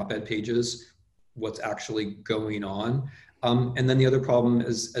you on the op-ed pages what's actually going on. And then the other problem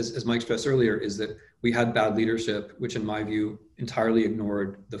is, as Mike stressed earlier, is that we had bad leadership, which in my view entirely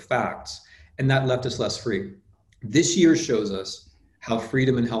ignored the facts, and that left us less free. This year shows us how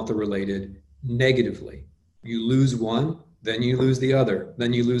freedom and health are related negatively. You lose one, then you lose the other,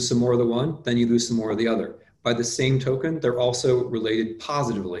 then you lose some more of the one, then you lose some more of the other. By the same token, they're also related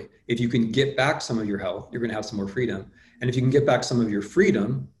positively. If you can get back some of your health, you're gonna have some more freedom. And if you can get back some of your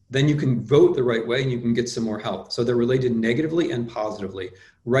freedom, then you can vote the right way and you can get some more health. So they're related negatively and positively.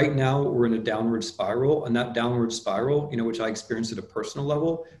 Right now, we're in a downward spiral, and that downward spiral, you know, which I experienced at a personal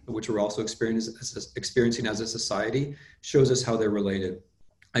level, but which we're also experiencing as a society, shows us how they're related.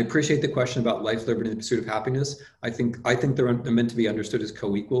 I appreciate the question about life, liberty, and the pursuit of happiness. I think they're meant to be understood as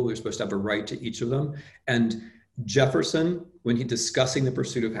co-equal. We're supposed to have a right to each of them. And Jefferson, when he's discussing the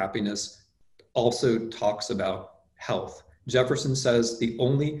pursuit of happiness, also talks about health. Jefferson says the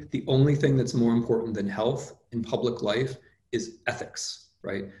only thing that's more important than health in public life is ethics,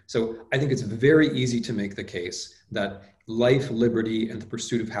 right? So I think it's very easy to make the case that life, liberty, and the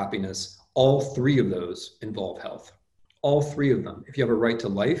pursuit of happiness, all three of those involve health. All three of them. If you have a right to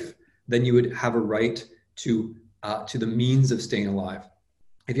life, then you would have a right to the means of staying alive.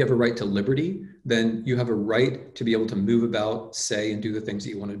 If you have a right to liberty, then you have a right to be able to move about, say, and do the things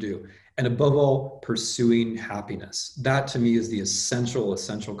that you want to do. And above all, pursuing happiness. That to me is the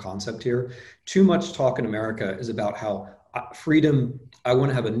essential concept here. Too much talk in America is about how freedom, I want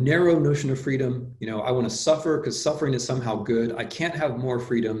to have a narrow notion of freedom. You know, I want to suffer because suffering is somehow good. I can't have more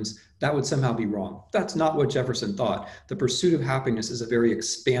freedoms. That would somehow be wrong. That's not what Jefferson thought. The pursuit of happiness is a very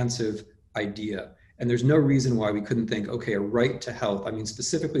expansive idea. And there's no reason why we couldn't think, okay, a right to health. I mean,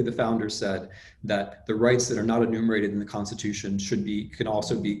 specifically the founders said that the rights that are not enumerated in the Constitution can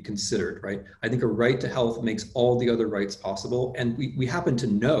also be considered, right? I think a right to health makes all the other rights possible. And we happen to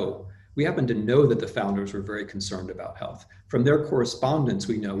know We happen to know that the founders were very concerned about health. From their correspondence,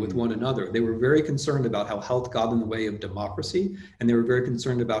 we know with one another, they were very concerned about how health got in the way of democracy, and they were very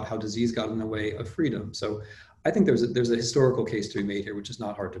concerned about how disease got in the way of freedom. So I think there's a historical case to be made here, which is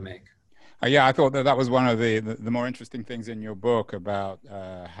not hard to make. Yeah, I thought that was one of the more interesting things in your book about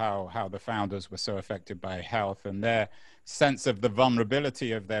how the founders were so affected by health, and their sense of the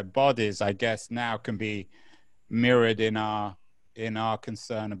vulnerability of their bodies, I guess, now can be mirrored in our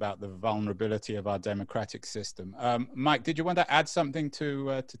concern about the vulnerability of our democratic system. Mike, did you want to add something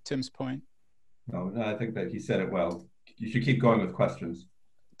to Tim's point? No, I think that he said it well. You should keep going with questions.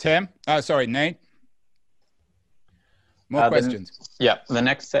 Tim? Sorry, Nate? More questions. The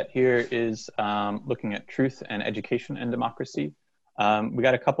next set here is looking at truth and education and democracy. We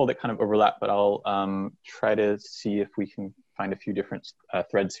got a couple that kind of overlap, but I'll try to see if we can find a few different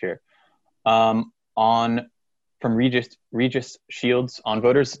threads here. From Regis Shields, on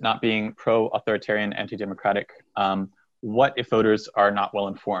voters not being pro-authoritarian, anti-democratic, what if voters are not well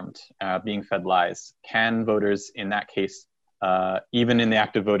informed, being fed lies? Can voters in that case, even in the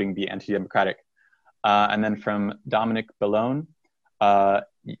act of voting, be anti-democratic? And then from Dominic Bellone,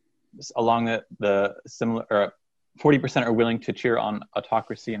 along the similar, 40% are willing to cheer on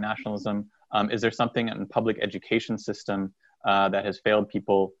autocracy and nationalism. Is there something in the public education system that has failed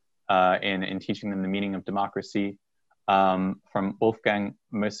people in teaching them the meaning of democracy? From Wolfgang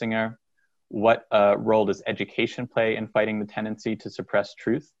Mössinger, what role does education play in fighting the tendency to suppress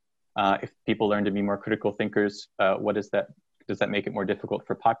truth? If people learn to be more critical thinkers, does that make it more difficult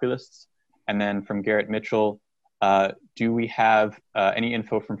for populists? And then from Garrett Mitchell, do we have any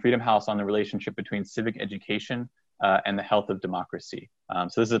info from Freedom House on the relationship between civic education and the health of democracy?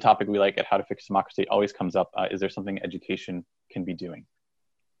 So this is a topic we like at How to Fix Democracy. It always comes up. Is there something education can be doing?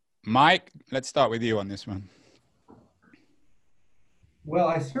 Mike, let's start with you on this one. Well,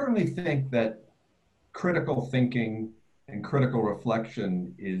 I certainly think that critical thinking and critical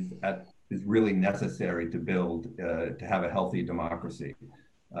reflection is really necessary to build, to have a healthy democracy.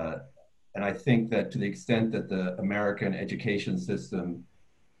 And I think that to the extent that the American education system,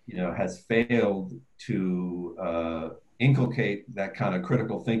 has failed to inculcate that kind of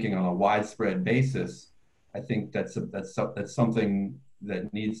critical thinking on a widespread basis, I think that's something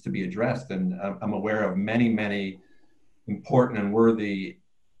that needs to be addressed. And I'm aware of many, many important and worthy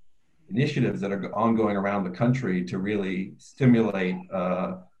initiatives that are ongoing around the country to really stimulate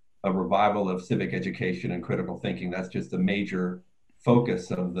a revival of civic education and critical thinking. That's just a major focus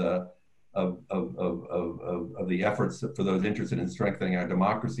of the efforts for those interested in strengthening our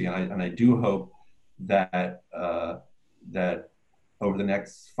democracy. And I do hope that that over the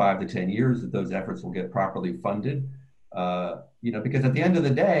next 5 to 10 years that those efforts will get properly funded. Because at the end of the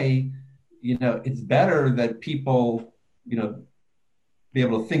day, it's better that people, be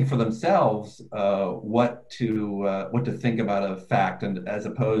able to think for themselves what to think about a fact, and as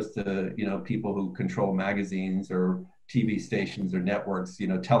opposed to people who control magazines or TV stations or networks,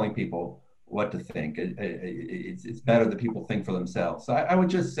 telling people what to think. It's better that people think for themselves. So I would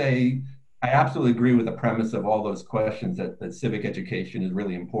just say I absolutely agree with the premise of all those questions that civic education is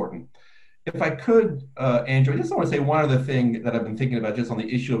really important. If I could, Andrew, I just want to say one other thing that I've been thinking about just on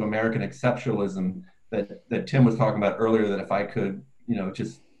the issue of American exceptionalism that Tim was talking about earlier, that if I could,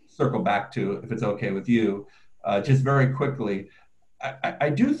 just circle back to, if it's okay with you, just very quickly. I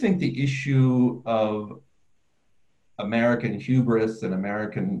do think the issue of American hubris and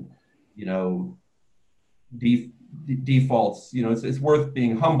American, defaults, it's worth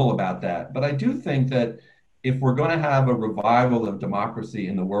being humble about that. But I do think that if we're going to have a revival of democracy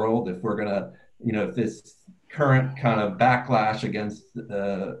in the world, if we're going to, if this current kind of backlash against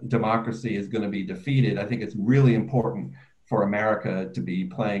democracy is going to be defeated, I think it's really important for America to be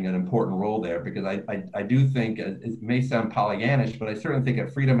playing an important role there, because I do think, it may sound Pollyannish, but I certainly think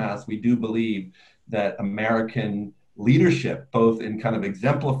at Freedom House, we do believe that American leadership, both in kind of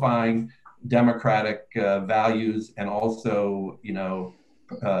exemplifying democratic values and also,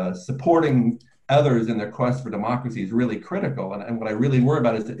 supporting others in their quest for democracy is really critical. And what I really worry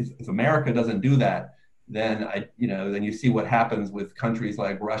about is if America doesn't do that, then then you see what happens with countries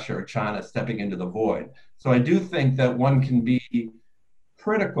like Russia or China stepping into the void. So I do think that one can be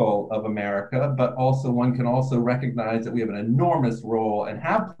critical of America, but also one can also recognize that we have an enormous role and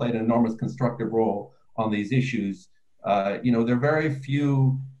have played an enormous constructive role on these issues. There are very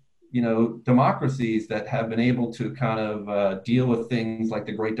few, democracies that have been able to kind of deal with things like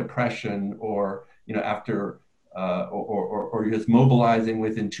the Great Depression, or after or just mobilizing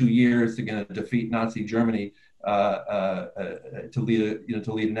within 2 years to defeat Nazi Germany, to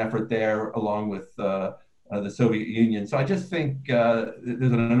lead an effort there, along with the Soviet Union. So I just think there's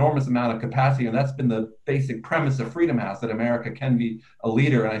an enormous amount of capacity, and that's been the basic premise of Freedom House, that America can be a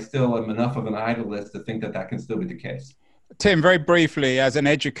leader, and I still am enough of an idealist to think that that can still be the case. Tim, very briefly, as an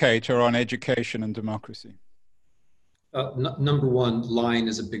educator on education and democracy. Number one, lying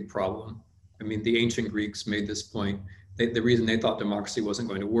is a big problem. I mean, the ancient Greeks made this point. The reason they thought democracy wasn't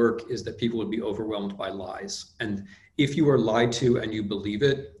going to work is that people would be overwhelmed by lies. And if you are lied to and you believe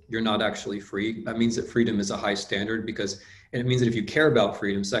it, you're not actually free. That means that freedom is a high standard, because, and it means that if you care about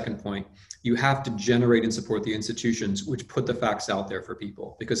freedom, second point, you have to generate and support the institutions which put the facts out there for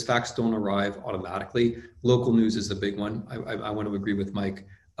people, because facts don't arrive automatically. Local news is the big one. I want to agree with Mike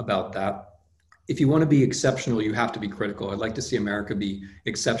about that. If you want to be exceptional, you have to be critical. I'd like to see America be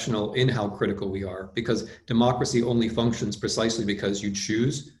exceptional in how critical we are, because democracy only functions precisely because you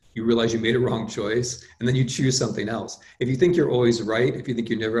choose, you realize you made a wrong choice, and then you choose something else. If you think you're always right, if you think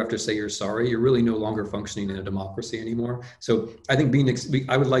you never have to say you're sorry, you're really no longer functioning in a democracy anymore. So I think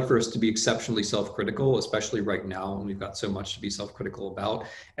I would like for us to be exceptionally self-critical, especially right now when we've got so much to be self-critical about.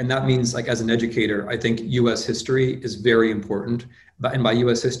 And that means, like, as an educator, I think US history is very important. And by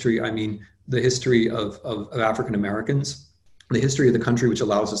US history, I mean the history of African Americans, the history of the country, which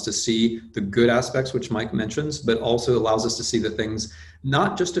allows us to see the good aspects, which Mike mentions, but also allows us to see the things,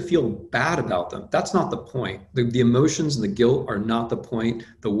 not just to feel bad about them. That's not the point. The emotions and the guilt are not the point.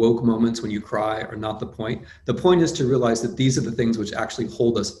 The woke moments when you cry are not the point. The point is to realize that these are the things which actually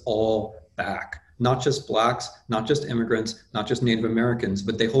hold us all back. Not just Blacks, not just immigrants, not just Native Americans,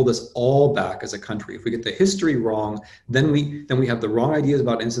 but they hold us all back as a country. If we get the history wrong, then we have the wrong ideas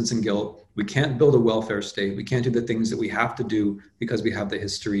about innocence and guilt. We can't build a welfare state. We can't do the things that we have to do because we have the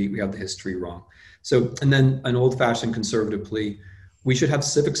history wrong. So, and then an old-fashioned conservative plea, we should have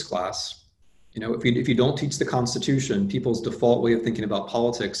civics class. You know, if you don't teach the Constitution, people's default way of thinking about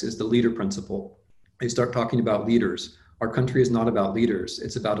politics is the leader principle. They start talking about leaders. Our country is not about leaders.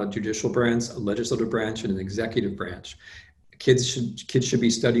 It's about a judicial branch, a legislative branch, and an executive branch. Kids should be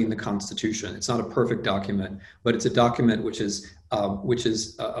studying the Constitution. It's not a perfect document, but it's a document which is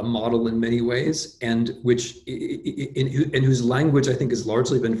a model in many ways, and in whose language I think has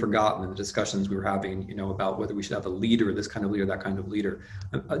largely been forgotten in the discussions we were having, you know, about whether we should have a leader, this kind of leader, that kind of leader.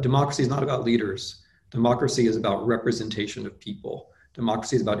 Democracy is not about leaders. Democracy is about representation of people.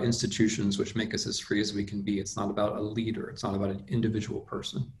 Democracy is about institutions which make us as free as we can be. It's not about a leader. It's not about an individual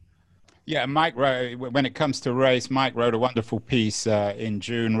person. Yeah, Mike wrote, when it comes to race, Mike wrote a wonderful piece in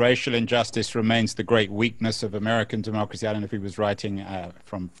June. Racial injustice remains the great weakness of American democracy. I don't know if he was writing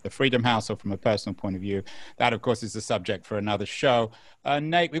from the Freedom House or from a personal point of view. That, of course, is the subject for another show.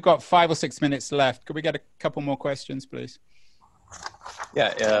 Nate, we've got 5 or 6 minutes left. Could we get a couple more questions, please?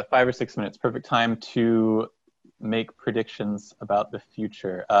 Yeah, 5 or 6 minutes. Perfect time to make predictions about the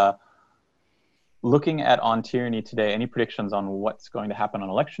future. Looking at On Tyranny today, any predictions on what's going to happen on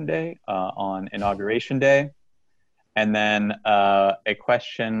Election Day, on Inauguration Day? And then a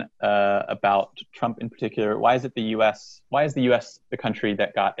question about Trump in particular. Why is the U.S. the country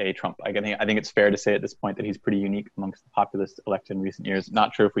that got a Trump? I think it's fair to say at this point that he's pretty unique amongst the populists elected in recent years.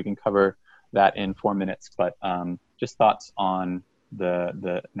 Not sure if we can cover that in 4 minutes, but just thoughts on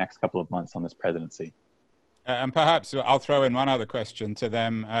the next couple of months on this presidency. And perhaps I'll throw in one other question to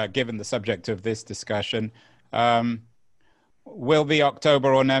them, given the subject of this discussion. Will the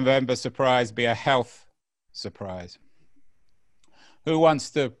October or November surprise be a health surprise? Who wants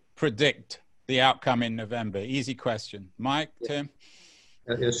to predict the outcome in November? Easy question. Mike, Tim?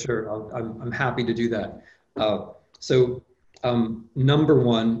 Yeah, sure. I'm happy to do that. Number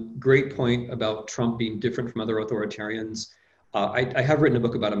one, great point about Trump being different from other authoritarians. I have written a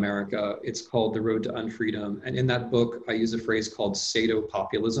book about America. It's called The Road to Unfreedom. And in that book, I use a phrase called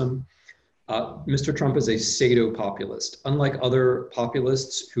Sado-populism. Mr. Trump is a Sado-populist. Unlike other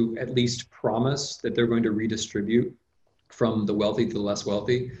populists who at least promise that they're going to redistribute from the wealthy to the less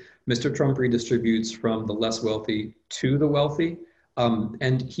wealthy, Mr. Trump redistributes from the less wealthy to the wealthy.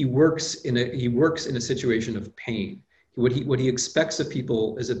 And he works in a situation of pain. What he expects of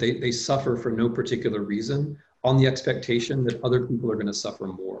people is that they suffer for no particular reason, on the expectation that other people are going to suffer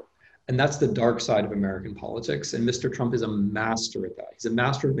more. And that's the dark side of American politics. And Mr. Trump is a master at that. He's a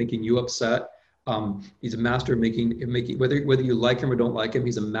master of making you upset. He's a master of making whether you like him or don't like him,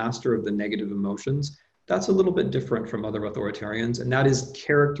 he's a master of the negative emotions. That's a little bit different from other authoritarians. And that is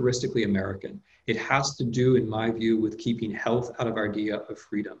characteristically American. It has to do, in my view, with keeping health out of our idea of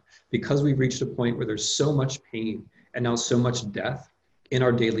freedom. Because we've reached a point where there's so much pain and now so much death in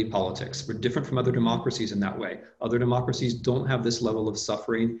our daily politics. We're different from other democracies in that way. Other democracies don't have this level of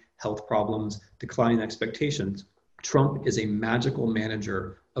suffering, health problems, declining expectations. Trump is a magical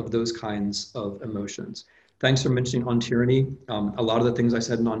manager of those kinds of emotions. Thanks for mentioning On Tyranny. A lot of the things I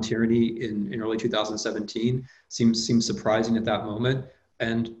said in On Tyranny in early 2017 seems surprising at that moment,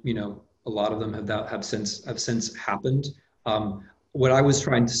 and a lot of them have since happened. What I was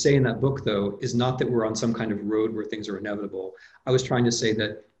trying to say in that book, though, is not that we're on some kind of road where things are inevitable. I was trying to say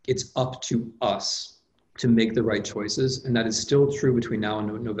that it's up to us to make the right choices, and that is still true between now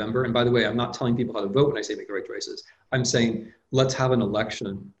and November. And by the way, I'm not telling people how to vote when I say make the right choices. I'm saying let's have an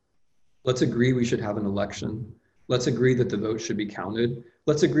election. Let's agree we should have an election. Let's agree that the vote should be counted.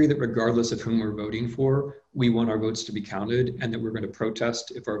 Let's agree that regardless of whom we're voting for, we want our votes to be counted, and that we're going to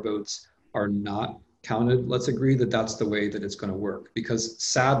protest if our votes are not counted. Let's agree that that's the way that it's going to work. Because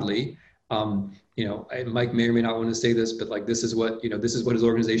sadly, Mike may or may not want to say this, but like this is what his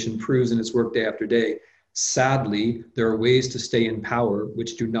organization proves in its work day after day. Sadly, there are ways to stay in power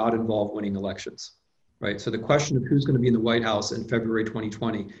which do not involve winning elections. Right. So the question of who's going to be in the White House in February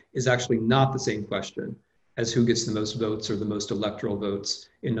 2020 is actually not the same question as who gets the most votes or the most electoral votes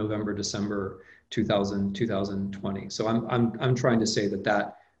in November, December 2020. So I'm trying to say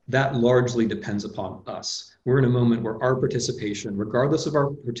that largely depends upon us. We're in a moment where our participation, regardless of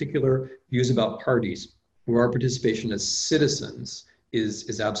our particular views about parties, where our participation as citizens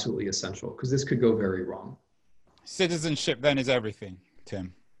is absolutely essential, because this could go very wrong. Citizenship then is everything,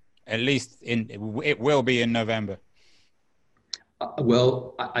 Tim. At least it will be in November.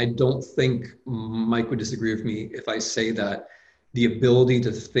 Well, I don't think Mike would disagree with me if I say that the ability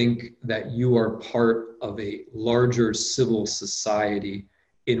to think that you are part of a larger civil society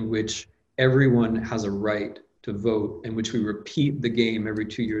in which everyone has a right to vote, in which we repeat the game every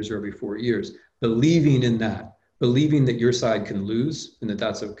 2 years or every 4 years, believing in that, believing that your side can lose and that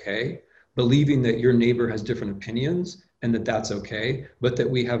that's okay, believing that your neighbor has different opinions and that that's okay, but that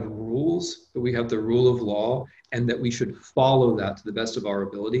we have rules, that we have the rule of law, and that we should follow that to the best of our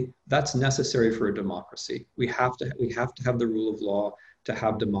ability. That's necessary for a democracy. We have to have the rule of law to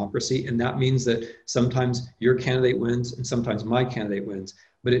have democracy. And that means that sometimes your candidate wins and sometimes my candidate wins,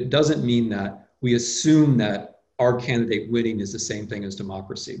 but it doesn't mean that we assume that our candidate winning is the same thing as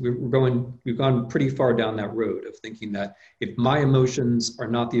democracy. We've gone pretty far down that road of thinking that if my emotions are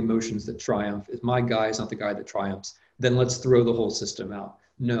not the emotions that triumph, if my guy is not the guy that triumphs, then let's throw the whole system out.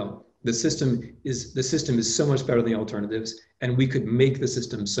 No, the system is so much better than the alternatives, and we could make the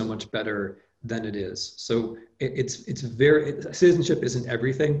system so much better than it is. So citizenship isn't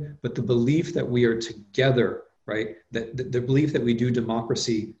everything, but the belief that we are together, right? That the belief that we do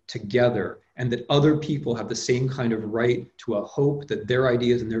democracy together, and that other people have the same kind of right to a hope that their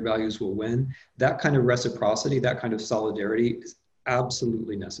ideas and their values will win, that kind of reciprocity, that kind of solidarity is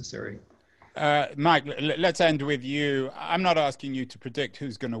absolutely necessary. Mike, let's end with you. I'm not asking you to predict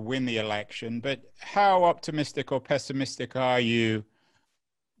who's going to win the election, but how optimistic or pessimistic are you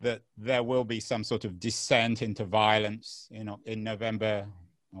that there will be some sort of descent into violence in November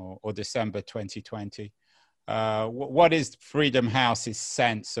or December 2020? What is Freedom House's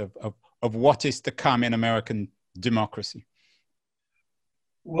sense of what is to come in American democracy?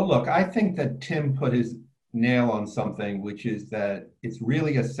 Well, look, I think that Tim put his nail on something, which is that it's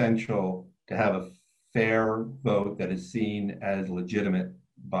really essential to have a fair vote that is seen as legitimate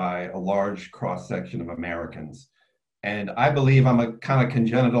by a large cross-section of Americans. And I believe, I'm a kind of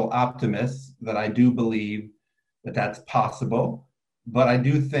congenital optimist, that I do believe that that's possible. But I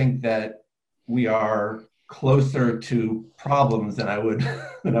do think that we are closer to problems than I would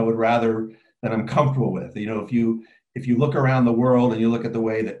than I'm comfortable with. If you look around the world and you look at the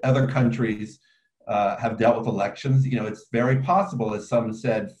way that other countries have dealt with elections, it's very possible, as some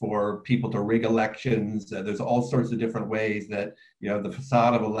said, for people to rig elections. There's all sorts of different ways that the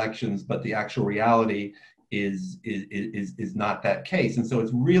facade of elections, but the actual reality is not that case. And so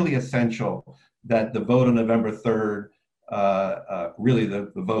it's really essential that the vote on November 3rd, really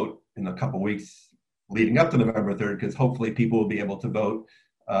the vote in a couple weeks leading up to November 3rd, because hopefully people will be able to vote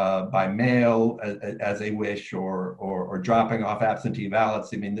by mail as they wish, or dropping off absentee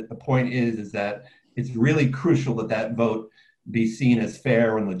ballots. I mean, the point is that it's really crucial that vote be seen as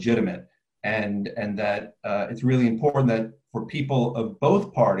fair and legitimate, and that it's really important that for people of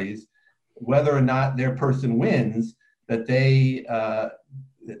both parties, whether or not their person wins, that they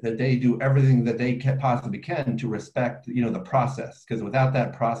do everything that they possibly can to respect the process, because without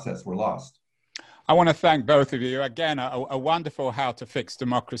that process, we're lost. I want to thank both of you. Again, a wonderful How to Fix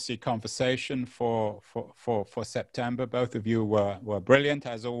Democracy conversation for September. Both of you were brilliant,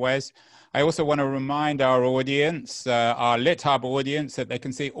 as always. I also want to remind our audience, our LitHub audience, that they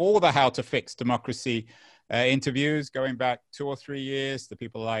can see all the How to Fix Democracy interviews going back 2 or 3 years. The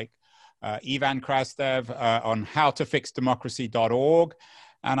people like Ivan Krastev on howtofixdemocracy.org.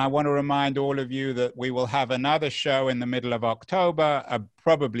 And I want to remind all of you that we will have another show in the middle of October,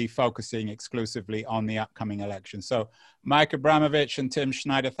 probably focusing exclusively on the upcoming election. So Mike Abramovich and Tim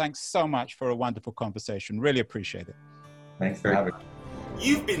Schneider, thanks so much for a wonderful conversation. Really appreciate it. Thanks for having me.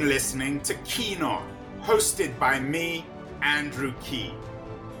 You've been listening to Keen On, hosted by me, Andrew Keen.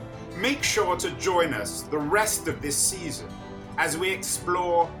 Make sure to join us the rest of this season as we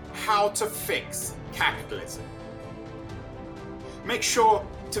explore how to fix capitalism. Make sure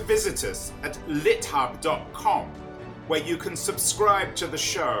to visit us at lithub.com, where you can subscribe to the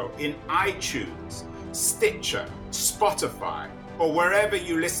show in iTunes, Stitcher, Spotify, or wherever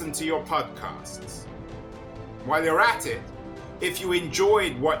you listen to your podcasts. While you're at it, if you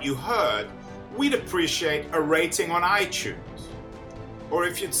enjoyed what you heard, we'd appreciate a rating on iTunes. Or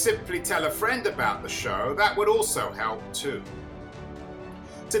if you'd simply tell a friend about the show, that would also help too.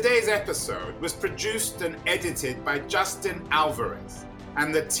 Today's episode was produced and edited by Justin Alvarez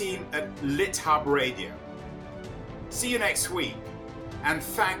and the team at LitHub Radio. See you next week, and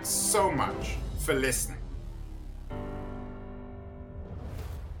thanks so much for listening.